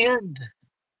sinned?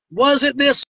 Was it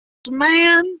this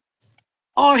man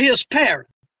or his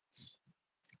parents?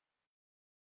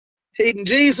 And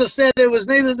Jesus said it was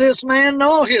neither this man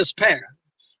nor his parents.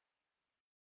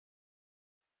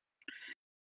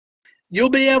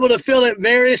 You'll be able to feel it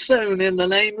very soon in the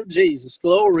name of Jesus.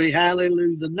 Glory,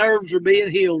 hallelujah. The nerves are being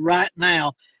healed right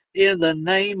now in the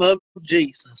name of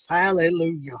Jesus.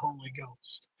 Hallelujah, Holy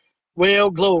Ghost. Well,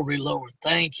 glory, Lord.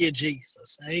 Thank you,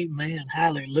 Jesus. Amen.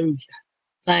 Hallelujah.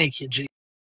 Thank you,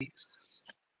 Jesus.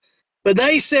 But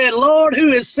they said, Lord,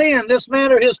 who has sinned, this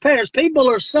man or his parents? People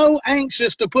are so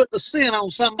anxious to put the sin on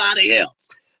somebody else.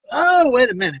 Oh,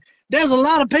 wait a minute. There's a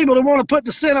lot of people that want to put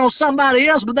the sin on somebody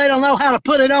else, but they don't know how to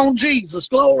put it on Jesus.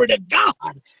 Glory to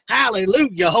God.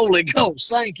 Hallelujah, Holy Ghost.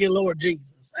 Thank you, Lord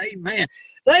Jesus. Amen.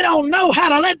 They don't know how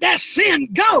to let that sin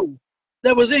go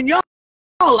that was in your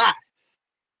life.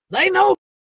 They know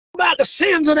about the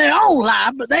sins of their own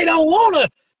life, but they don't want to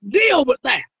deal with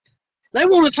that. They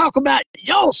want to talk about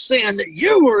your sin that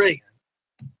you were in.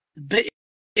 But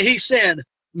he said,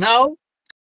 no.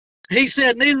 He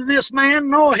said, neither this man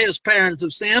nor his parents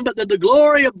have sinned, but that the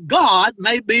glory of God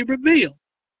may be revealed.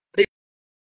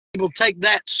 People take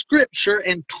that scripture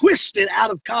and twist it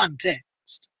out of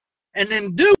context. And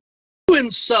then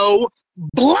doing so,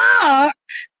 block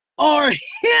or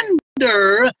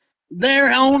hinder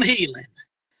their own healing.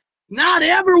 Not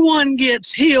everyone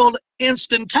gets healed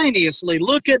instantaneously.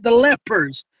 Look at the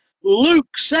lepers. Luke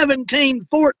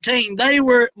 17:14. They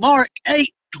were, Mark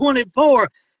 8:24.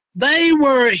 They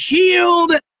were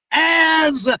healed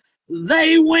as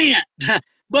they went.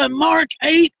 But Mark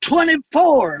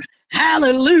 8:24.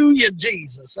 Hallelujah,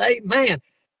 Jesus. Amen.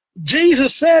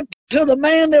 Jesus said to the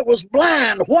man that was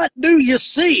blind, what do you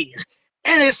see?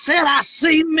 And he said, I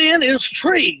see men as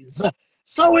trees.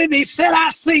 So if he said, I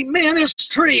see men as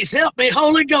trees, help me,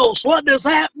 Holy Ghost, what does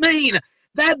that mean?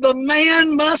 That the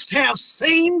man must have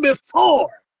seen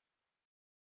before.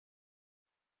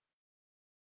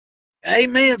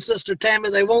 Amen, Sister Tammy.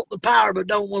 They want the power but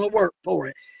don't want to work for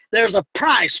it. There's a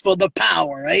price for the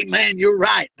power. Amen. You're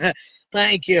right.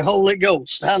 Thank you, Holy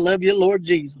Ghost. I love you, Lord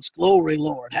Jesus. Glory,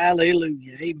 Lord.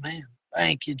 Hallelujah. Amen.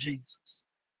 Thank you, Jesus.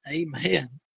 Amen.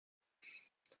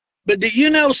 But do you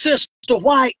know, Sister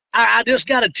White, I just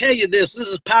got to tell you this. This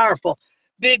is powerful.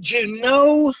 Did you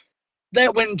know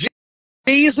that when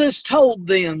Jesus told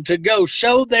them to go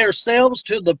show themselves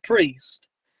to the priest,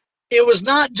 it was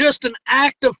not just an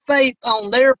act of faith on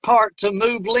their part to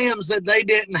move limbs that they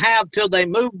didn't have till they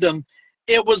moved them.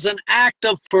 It was an act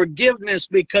of forgiveness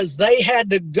because they had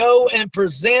to go and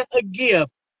present a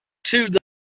gift to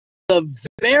the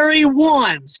very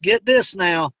ones, get this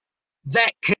now,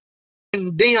 that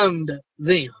condemned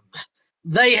them.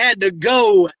 They had to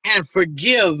go and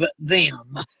forgive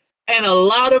them. And a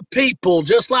lot of people,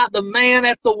 just like the man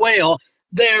at the well,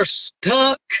 they're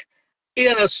stuck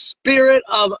in a spirit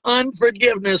of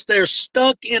unforgiveness. They're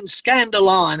stuck in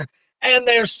scandalon. And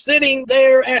they're sitting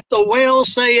there at the well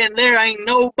saying, there ain't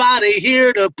nobody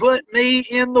here to put me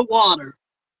in the water.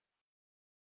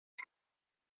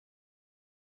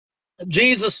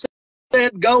 Jesus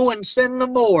said, go and sin no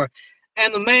more.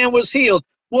 And the man was healed.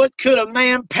 What could a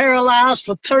man paralyzed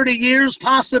for 30 years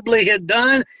possibly have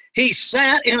done? He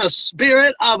sat in a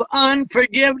spirit of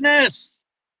unforgiveness.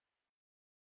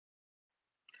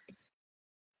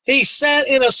 He sat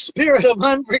in a spirit of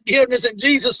unforgiveness, and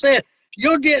Jesus said,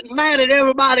 you're getting mad at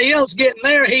everybody else getting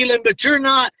their healing, but you're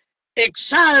not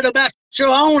excited about your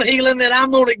own healing that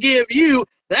I'm going to give you.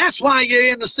 That's why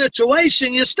you're in the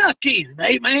situation you're stuck in.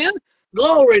 Amen.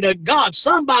 Glory to God.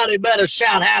 Somebody better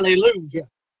shout hallelujah.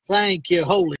 Thank you,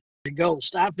 Holy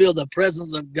Ghost. I feel the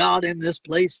presence of God in this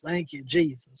place. Thank you,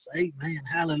 Jesus. Amen.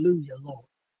 Hallelujah, Lord.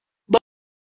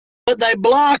 But they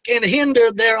block and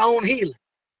hinder their own healing.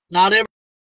 Not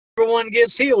everyone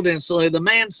gets healed instantly. The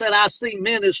man said, I see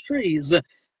men as trees.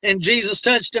 And Jesus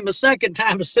touched him a second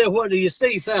time and said, what do you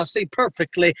see? He said, I see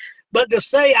perfectly. But to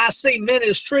say I see men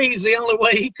as trees, the only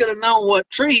way he could have known what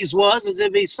trees was is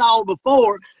if he saw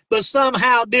before, but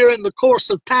somehow during the course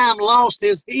of time lost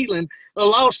his healing,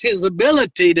 lost his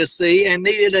ability to see, and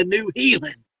needed a new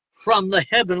healing from the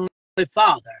Heavenly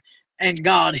Father. And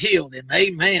God healed him.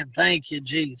 Amen. Thank you,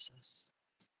 Jesus.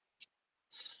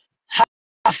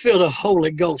 I feel the Holy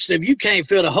Ghost. If you can't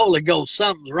feel the Holy Ghost,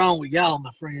 something's wrong with y'all,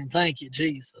 my friend. Thank you,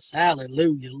 Jesus.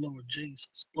 Hallelujah, Lord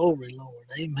Jesus. Glory, Lord.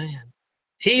 Amen.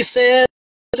 He said,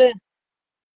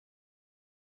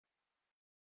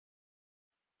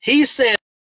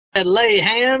 lay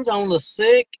hands on the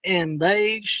sick and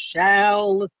they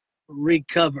shall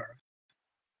recover.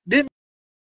 Didn't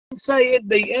say it'd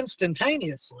be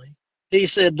instantaneously. He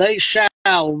said they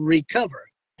shall recover.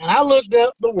 And I looked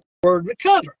up the word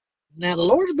recover. Now, the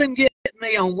Lord's been getting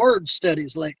me on word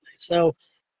studies lately, so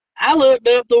I looked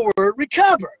up the word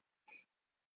recover.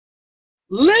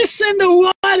 Listen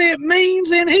to what it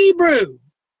means in Hebrew.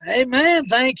 Amen.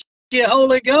 Thank you,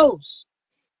 Holy Ghost.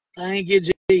 Thank you,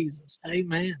 Jesus.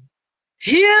 Amen.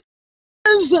 Here's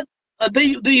the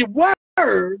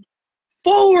word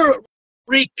for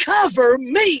recover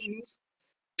means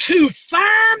to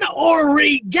find or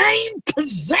regain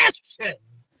possession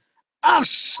of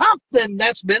something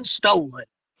that's been stolen.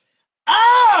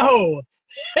 Oh,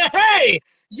 hey,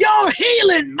 your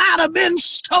healing might have been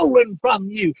stolen from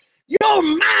you. Your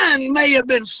mind may have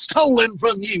been stolen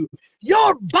from you.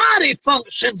 Your body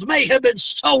functions may have been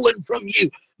stolen from you.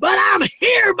 But I'm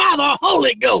here by the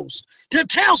Holy Ghost to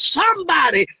tell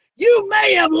somebody, you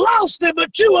may have lost it,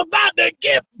 but you're about to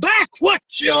get back what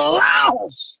you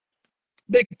lost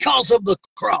because of the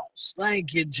cross.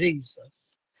 Thank you,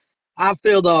 Jesus. I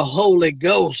feel the Holy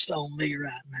Ghost on me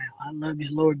right now. I love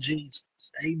you, Lord Jesus.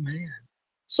 Amen.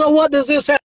 So what does this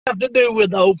have to do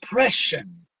with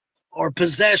oppression or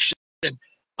possession?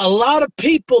 A lot of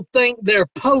people think they're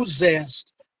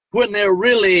possessed when they're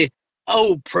really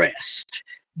oppressed.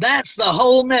 That's the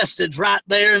whole message right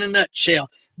there in a nutshell.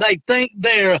 They think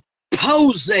they're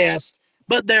possessed,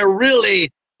 but they're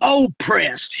really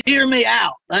oppressed. Hear me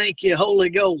out. Thank you, Holy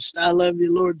Ghost. I love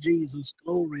you, Lord Jesus.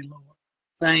 Glory, Lord.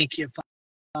 Thank you,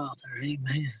 Father.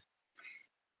 Amen.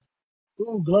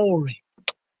 Oh, glory.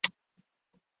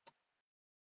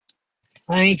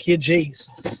 Thank you,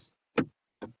 Jesus.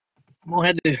 I'm going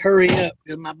to have to hurry up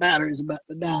because my battery's about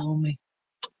to die on me.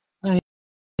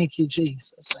 Thank you,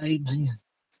 Jesus. Amen.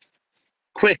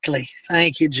 Quickly.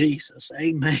 Thank you, Jesus.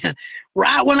 Amen.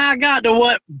 Right when I got to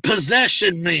what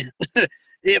possession meant,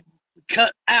 it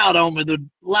cut out on me. The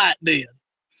light did.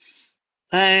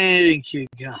 Thank you,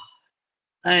 God.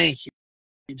 Thank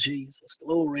you, Jesus.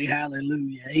 Glory,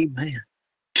 hallelujah. Amen.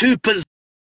 To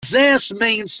possess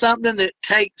means something that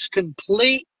takes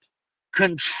complete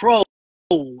control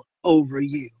over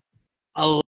you.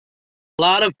 A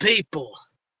lot of people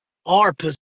are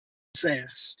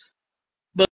possessed.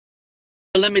 But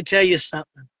let me tell you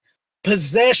something.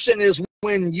 Possession is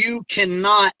when you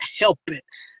cannot help it.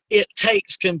 It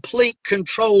takes complete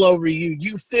control over you.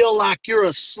 You feel like you're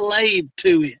a slave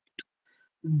to it.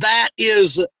 That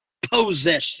is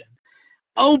possession.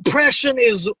 Oppression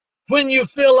is when you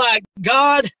feel like,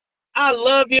 God, I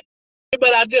love you,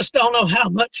 but I just don't know how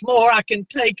much more I can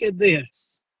take of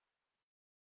this.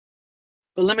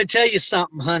 But let me tell you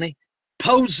something, honey.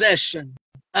 Oppression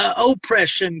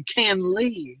can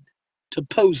lead to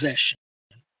possession.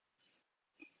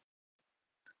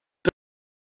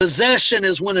 Possession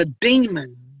is when a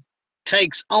demon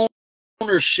takes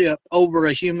ownership over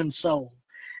a human soul.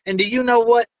 And do you know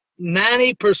what?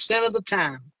 90% of the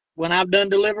time when I've done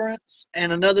deliverance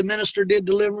and another minister did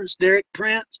deliverance, Derek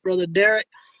Prince, Brother Derek,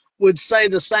 would say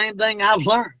the same thing I've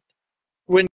learned.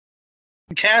 When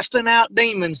casting out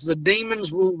demons, the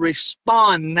demons will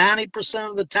respond 90%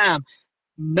 of the time.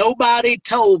 Nobody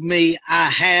told me I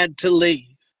had to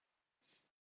leave.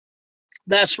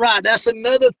 That's right. That's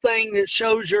another thing that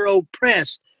shows you're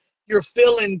oppressed. You're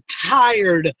feeling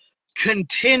tired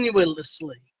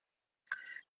continuously.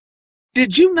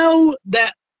 Did you know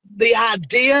that the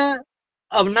idea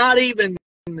of not even,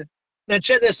 now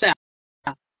check this out.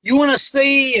 You want to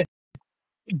see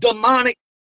demonic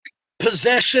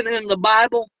possession in the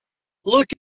Bible? Look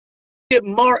at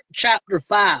Mark chapter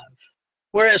 5,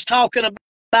 where it's talking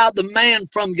about the man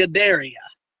from Gadara.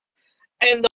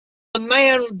 And the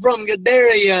man from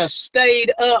Gadara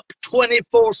stayed up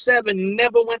 24/7,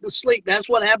 never went to sleep. That's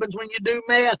what happens when you do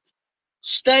meth.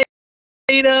 Stayed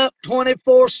up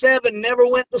 24/7, never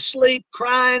went to sleep,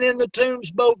 crying in the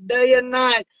tombs both day and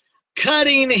night,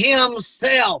 cutting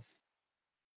himself,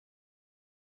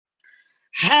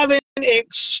 having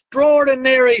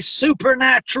extraordinary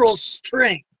supernatural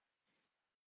strength.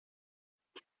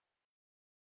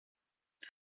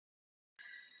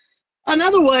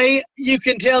 Another way you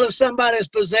can tell if somebody's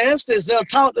possessed is they'll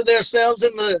talk to themselves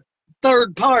in the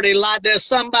third party like there's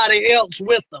somebody else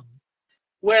with them.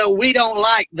 Well, we don't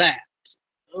like that.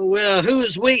 Well, who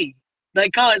is we? They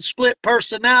call it split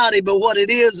personality, but what it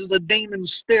is a demon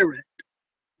spirit.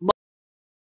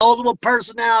 Multiple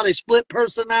personality, split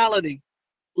personality.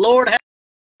 Lord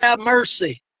have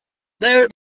mercy. There's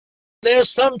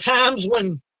sometimes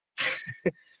when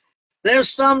there's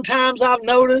sometimes I've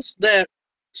noticed that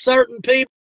certain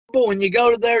people, when you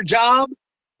go to their job,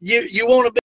 you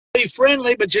want to be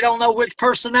friendly, but you don't know which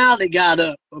personality got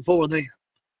up before them.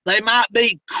 They might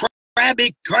be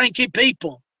crabby, cranky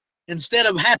people. Instead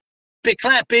of happy,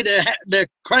 clappy, they're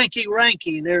cranky,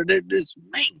 ranky. They're just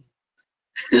mean.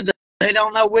 They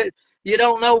don't know which. You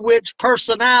don't know which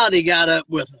personality got up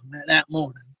with them that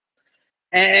morning.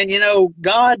 And you know,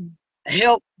 God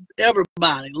help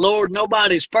everybody. Lord,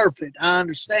 nobody's perfect. I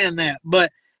understand that,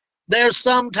 but there's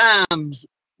sometimes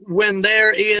when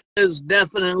there is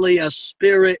definitely a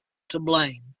spirit to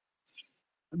blame.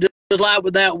 Just like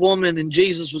with that woman, and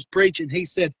Jesus was preaching, he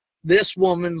said, this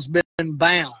woman's been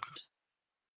bound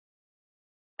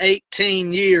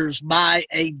 18 years by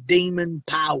a demon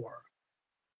power.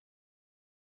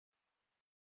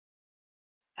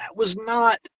 That was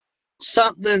not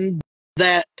something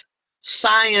that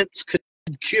science could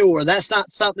cure. That's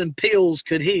not something pills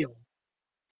could heal.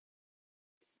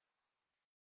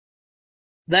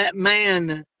 That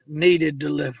man needed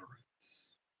deliverance.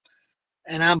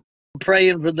 And I'm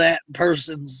praying for that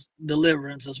person's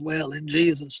deliverance as well in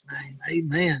Jesus' name.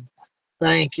 Amen.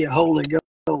 Thank you, Holy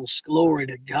Ghost. Glory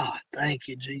to God. Thank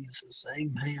you, Jesus.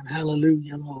 Amen.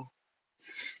 Hallelujah, Lord.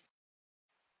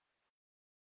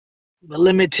 But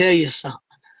let me tell you something.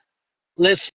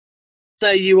 Let's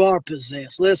say you are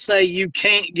possessed. Let's say you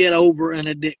can't get over an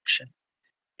addiction.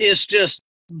 It's just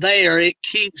there. It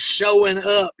keeps showing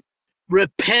up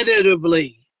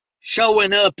repetitively,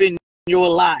 showing up in your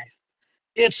life.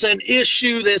 It's an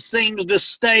issue that seems to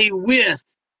stay with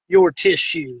your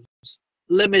tissues.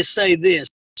 Let me say this.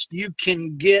 You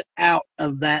can get out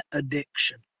of that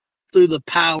addiction through the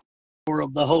power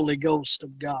of the Holy Ghost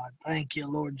of God. Thank you,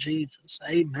 Lord Jesus.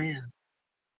 Amen.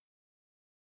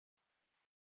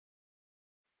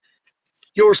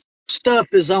 Your stuff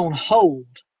is on hold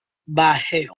by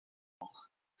hell.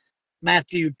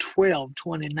 Matthew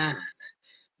 12:29.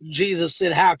 Jesus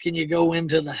said, how can you go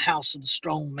into the house of the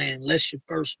strong man unless you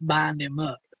first bind him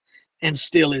up and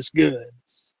steal his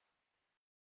goods?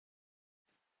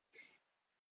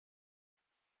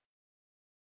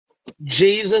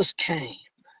 Jesus came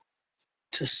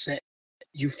to set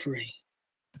you free.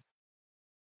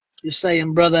 You're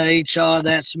saying, Brother HR,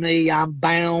 that's me, I'm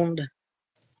bound.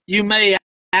 You may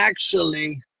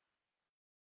actually,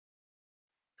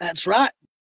 that's right,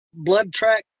 blood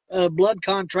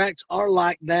contracts are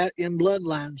like that in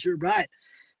bloodlines. You're right.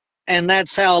 And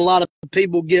that's how a lot of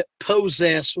people get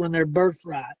possessed when they're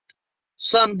birthright.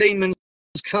 Some demons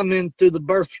come in through the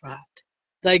birthright.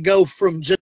 They go from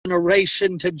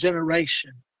generation to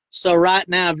generation. So right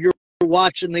now, if you're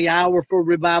watching the Hour for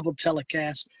Revival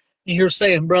telecast, and you're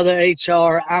saying, Brother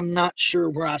HR, I'm not sure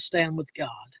where I stand with God.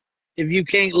 If you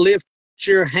can't lift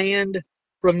your hand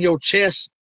from your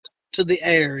chest to the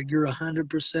air, you're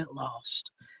 100%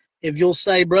 lost. If you'll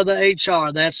say, Brother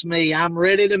HR, that's me, I'm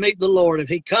ready to meet the Lord. If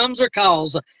he comes or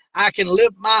calls, I can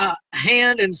lift my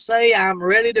hand and say I'm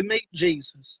ready to meet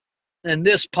Jesus. And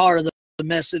this part of the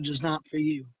message is not for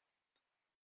you.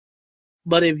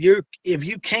 But if you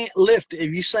can't lift it,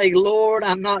 if you say, Lord,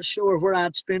 I'm not sure where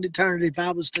I'd spend eternity if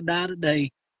I was to die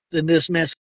today, then this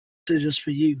message is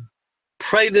for you.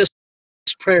 Pray this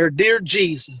prayer. Dear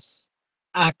Jesus,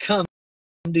 I come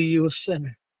to you a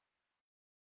sinner.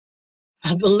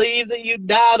 I believe that you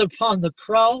died upon the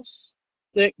cross,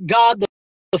 that God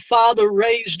the Father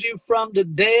raised you from the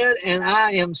dead, and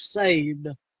I am saved.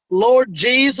 Lord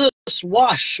Jesus,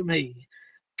 wash me.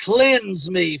 Cleanse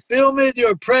me, fill me with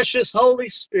your precious Holy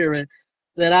Spirit,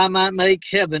 that I might make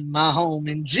heaven my home.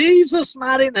 In Jesus'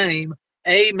 mighty name,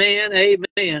 amen,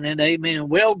 amen, and amen.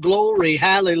 Well, glory,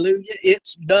 hallelujah,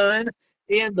 it's done.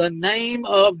 In the name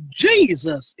of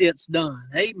Jesus, it's done.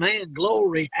 Amen,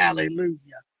 glory, hallelujah.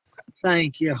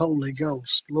 Thank you, Holy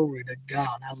Ghost. Glory to God.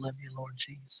 I love you, Lord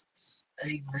Jesus.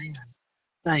 Amen.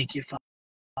 Thank you,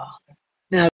 Father.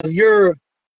 Now, if you're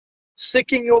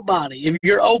sick in your body, if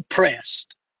you're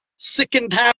oppressed, sick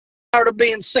and tired of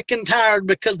being sick and tired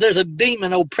because there's a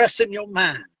demon oppressing your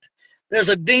mind, there's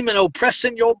a demon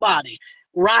oppressing your body,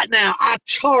 right now I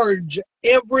charge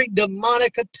every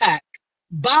demonic attack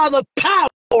by the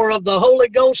power of the Holy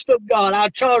Ghost of God. I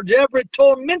charge every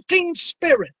tormenting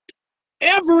spirit,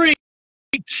 every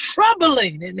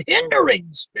troubling and hindering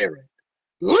spirit,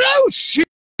 loose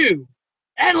you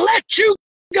and let you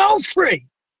go free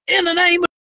in the name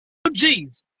of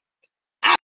Jesus.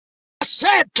 I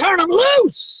said turn them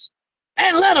loose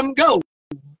and let them go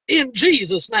in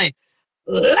Jesus' name.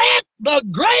 Let the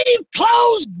grave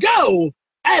clothes go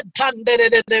in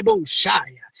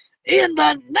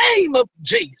the name of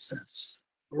Jesus.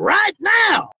 Right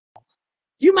now,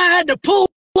 you might have to pull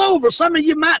over. Some of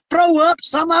you might throw up.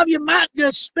 Some of you might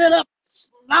just spit up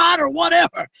snot or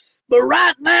whatever. But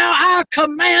right now, I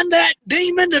command that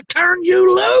demon to turn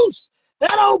you loose,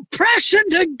 that oppression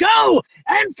to go,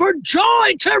 and for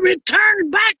joy to return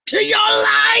back to your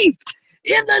life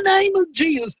in the name of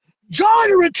Jesus. Joy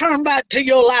to return back to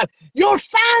your life. Your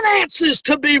finances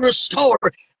to be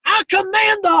restored. I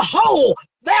command the hole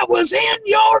that was in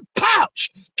your pouch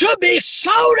to be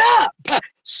sewed up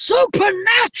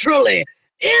supernaturally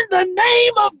in the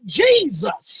name of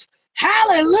Jesus.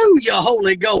 Hallelujah,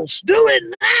 Holy Ghost. Do it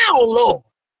now, Lord,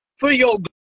 for your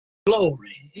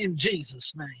glory in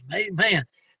Jesus' name. Amen.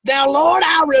 Now, Lord,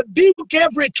 I rebuke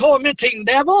every tormenting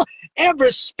devil,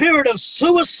 every spirit of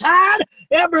suicide,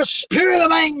 every spirit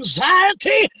of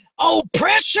anxiety,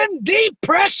 oppression,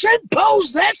 depression,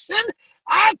 possession.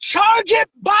 I charge it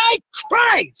by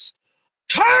Christ.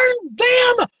 Turn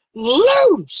them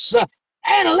loose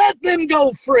and let them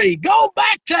go free. Go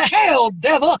back to hell,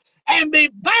 devil, and be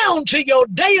bound to your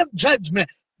day of judgment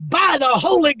by the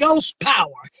Holy Ghost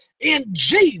power. In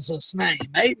Jesus' name,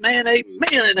 amen,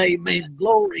 amen, and amen.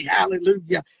 Glory,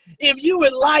 hallelujah. If you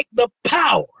would like the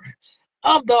power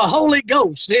of the Holy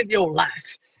Ghost in your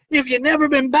life, if you've never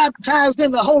been baptized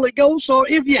in the Holy Ghost, or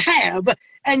if you have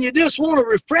and you just want a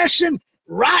refreshing,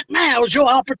 right now is your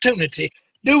opportunity.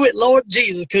 Do it, Lord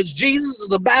Jesus, because Jesus is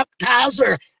the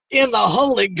baptizer in the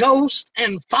Holy Ghost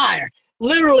and fire.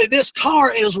 Literally, this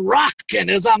car is rocking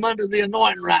as I'm under the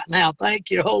anointing right now. Thank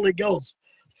you, Holy Ghost.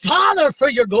 Father, for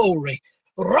your glory.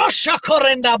 Rosha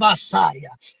korenda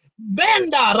basaya.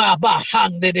 Benda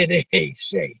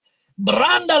rabahandedeheshe.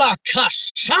 Brandala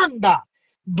kashanda.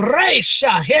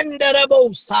 Bresha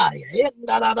henderabosaya.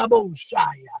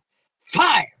 Henderabosaya.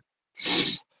 Fire.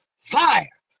 Fire.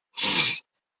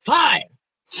 Fire.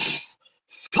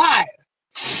 Fire.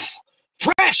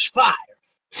 Fresh fire.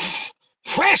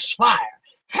 Fresh fire.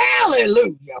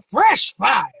 Hallelujah. Fresh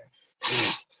fire.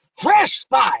 Fresh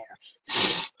fire.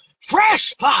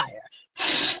 Fresh fire.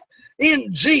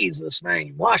 In Jesus'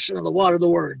 name. Washing of the water of the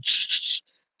word.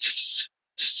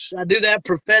 I do that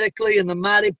prophetically in the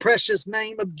mighty, precious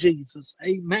name of Jesus.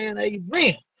 Amen.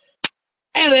 Amen.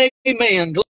 And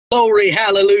amen. Glory.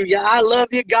 Hallelujah. I love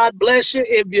you. God bless you.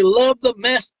 If you love the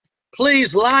message,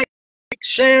 please like,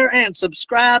 share, and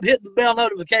subscribe. Hit the bell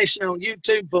notification on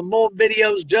YouTube for more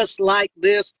videos just like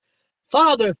this.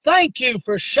 Father, thank you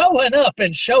for showing up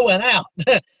and showing out.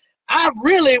 I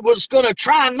really was going to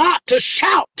try not to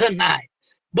shout tonight,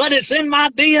 but it's in my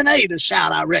DNA to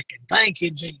shout, I reckon. Thank you,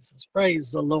 Jesus.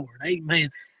 Praise the Lord. Amen.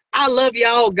 I love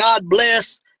y'all. God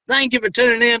bless. Thank you for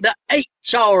tuning in to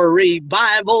HR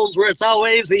Revivals, where it's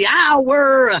always the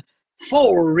hour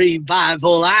for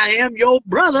revival. I am your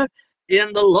brother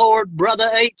in the Lord, Brother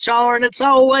HR, and it's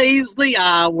always the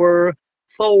hour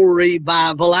for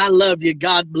revival. I love you.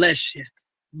 God bless you.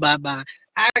 Bye-bye.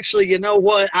 Actually, you know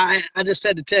what? I just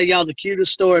had to tell y'all the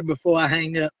cutest story before I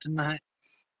hang up tonight.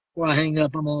 Before I hang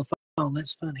up, I'm on the phone.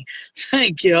 That's funny.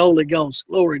 Thank you, Holy Ghost.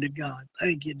 Glory to God.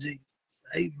 Thank you, Jesus.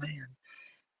 Amen.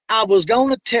 I was going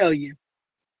to tell you,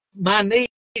 my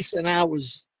niece and I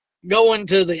was going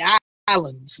to the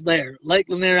islands there, Lake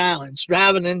Lanier Islands,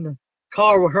 driving in the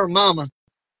car with her mama,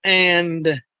 and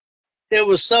it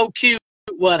was so cute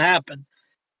what happened.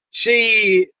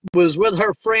 She was with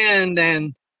her friend,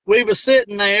 and we were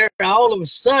sitting there. All of a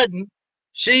sudden,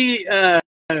 she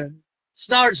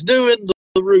starts doing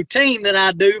the routine that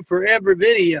I do for every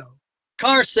video.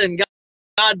 Carson,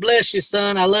 God bless you,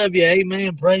 son. I love you.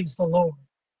 Amen. Praise the Lord.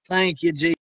 Thank you,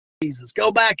 Jesus.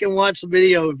 Go back and watch the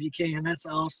video if you can. That's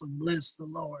awesome. Bless the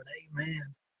Lord. Amen.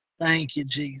 Thank you,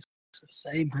 Jesus.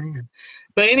 Amen.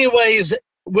 But anyways,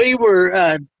 we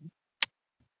were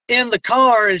in the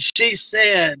car, and she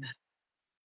said,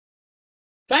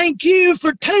 thank you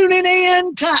for tuning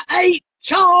in to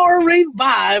HR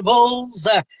Revivals,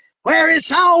 where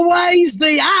it's always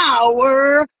the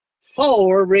hour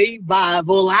for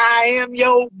revival. I am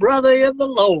your brother in the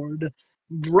Lord,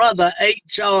 Brother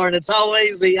HR, and it's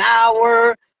always the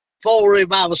hour for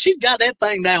revival. She's got that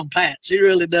thing down pat. She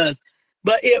really does.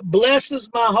 But it blesses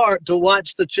my heart to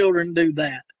watch the children do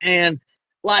that. And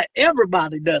like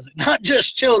everybody does it, not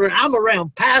just children. I'm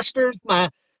around pastors.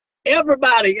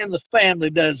 Everybody in the family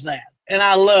does that. And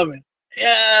I love it.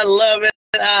 Yeah, I love it.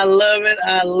 I love it.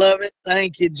 I love it.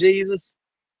 Thank you, Jesus.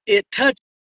 It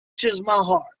touches my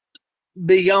heart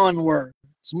beyond words.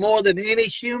 More than any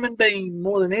human being,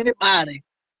 more than anybody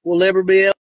will ever be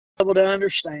able to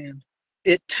understand.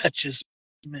 It touches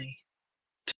me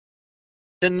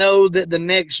to know that the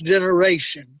next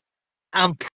generation,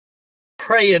 I'm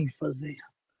praying for them.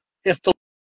 If the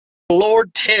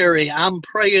Lord tarry, I'm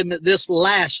praying that this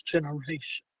last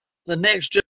generation, the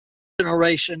next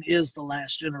generation is the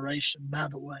last generation, by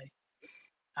the way.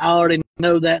 I already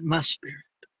know that in my spirit.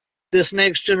 This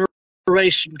next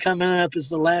generation coming up is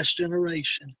the last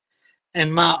generation.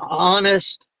 And my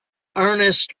honest,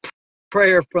 earnest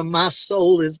prayer from my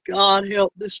soul is, God,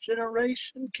 help this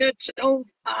generation catch on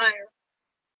fire.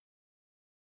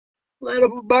 Let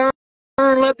them burn.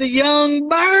 Let the young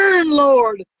burn,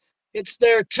 Lord. It's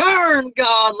their turn,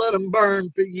 God. Let them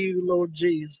burn for you, Lord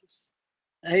Jesus.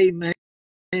 Amen.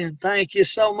 Thank you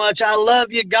so much. I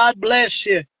love you. God bless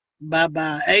you.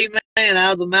 Bye-bye. Amen.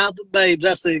 Out of the mouth of babes.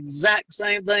 That's the exact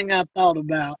same thing I thought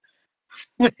about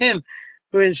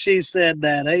when she said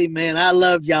that. Amen. I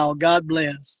love y'all. God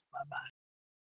bless. Bye-bye.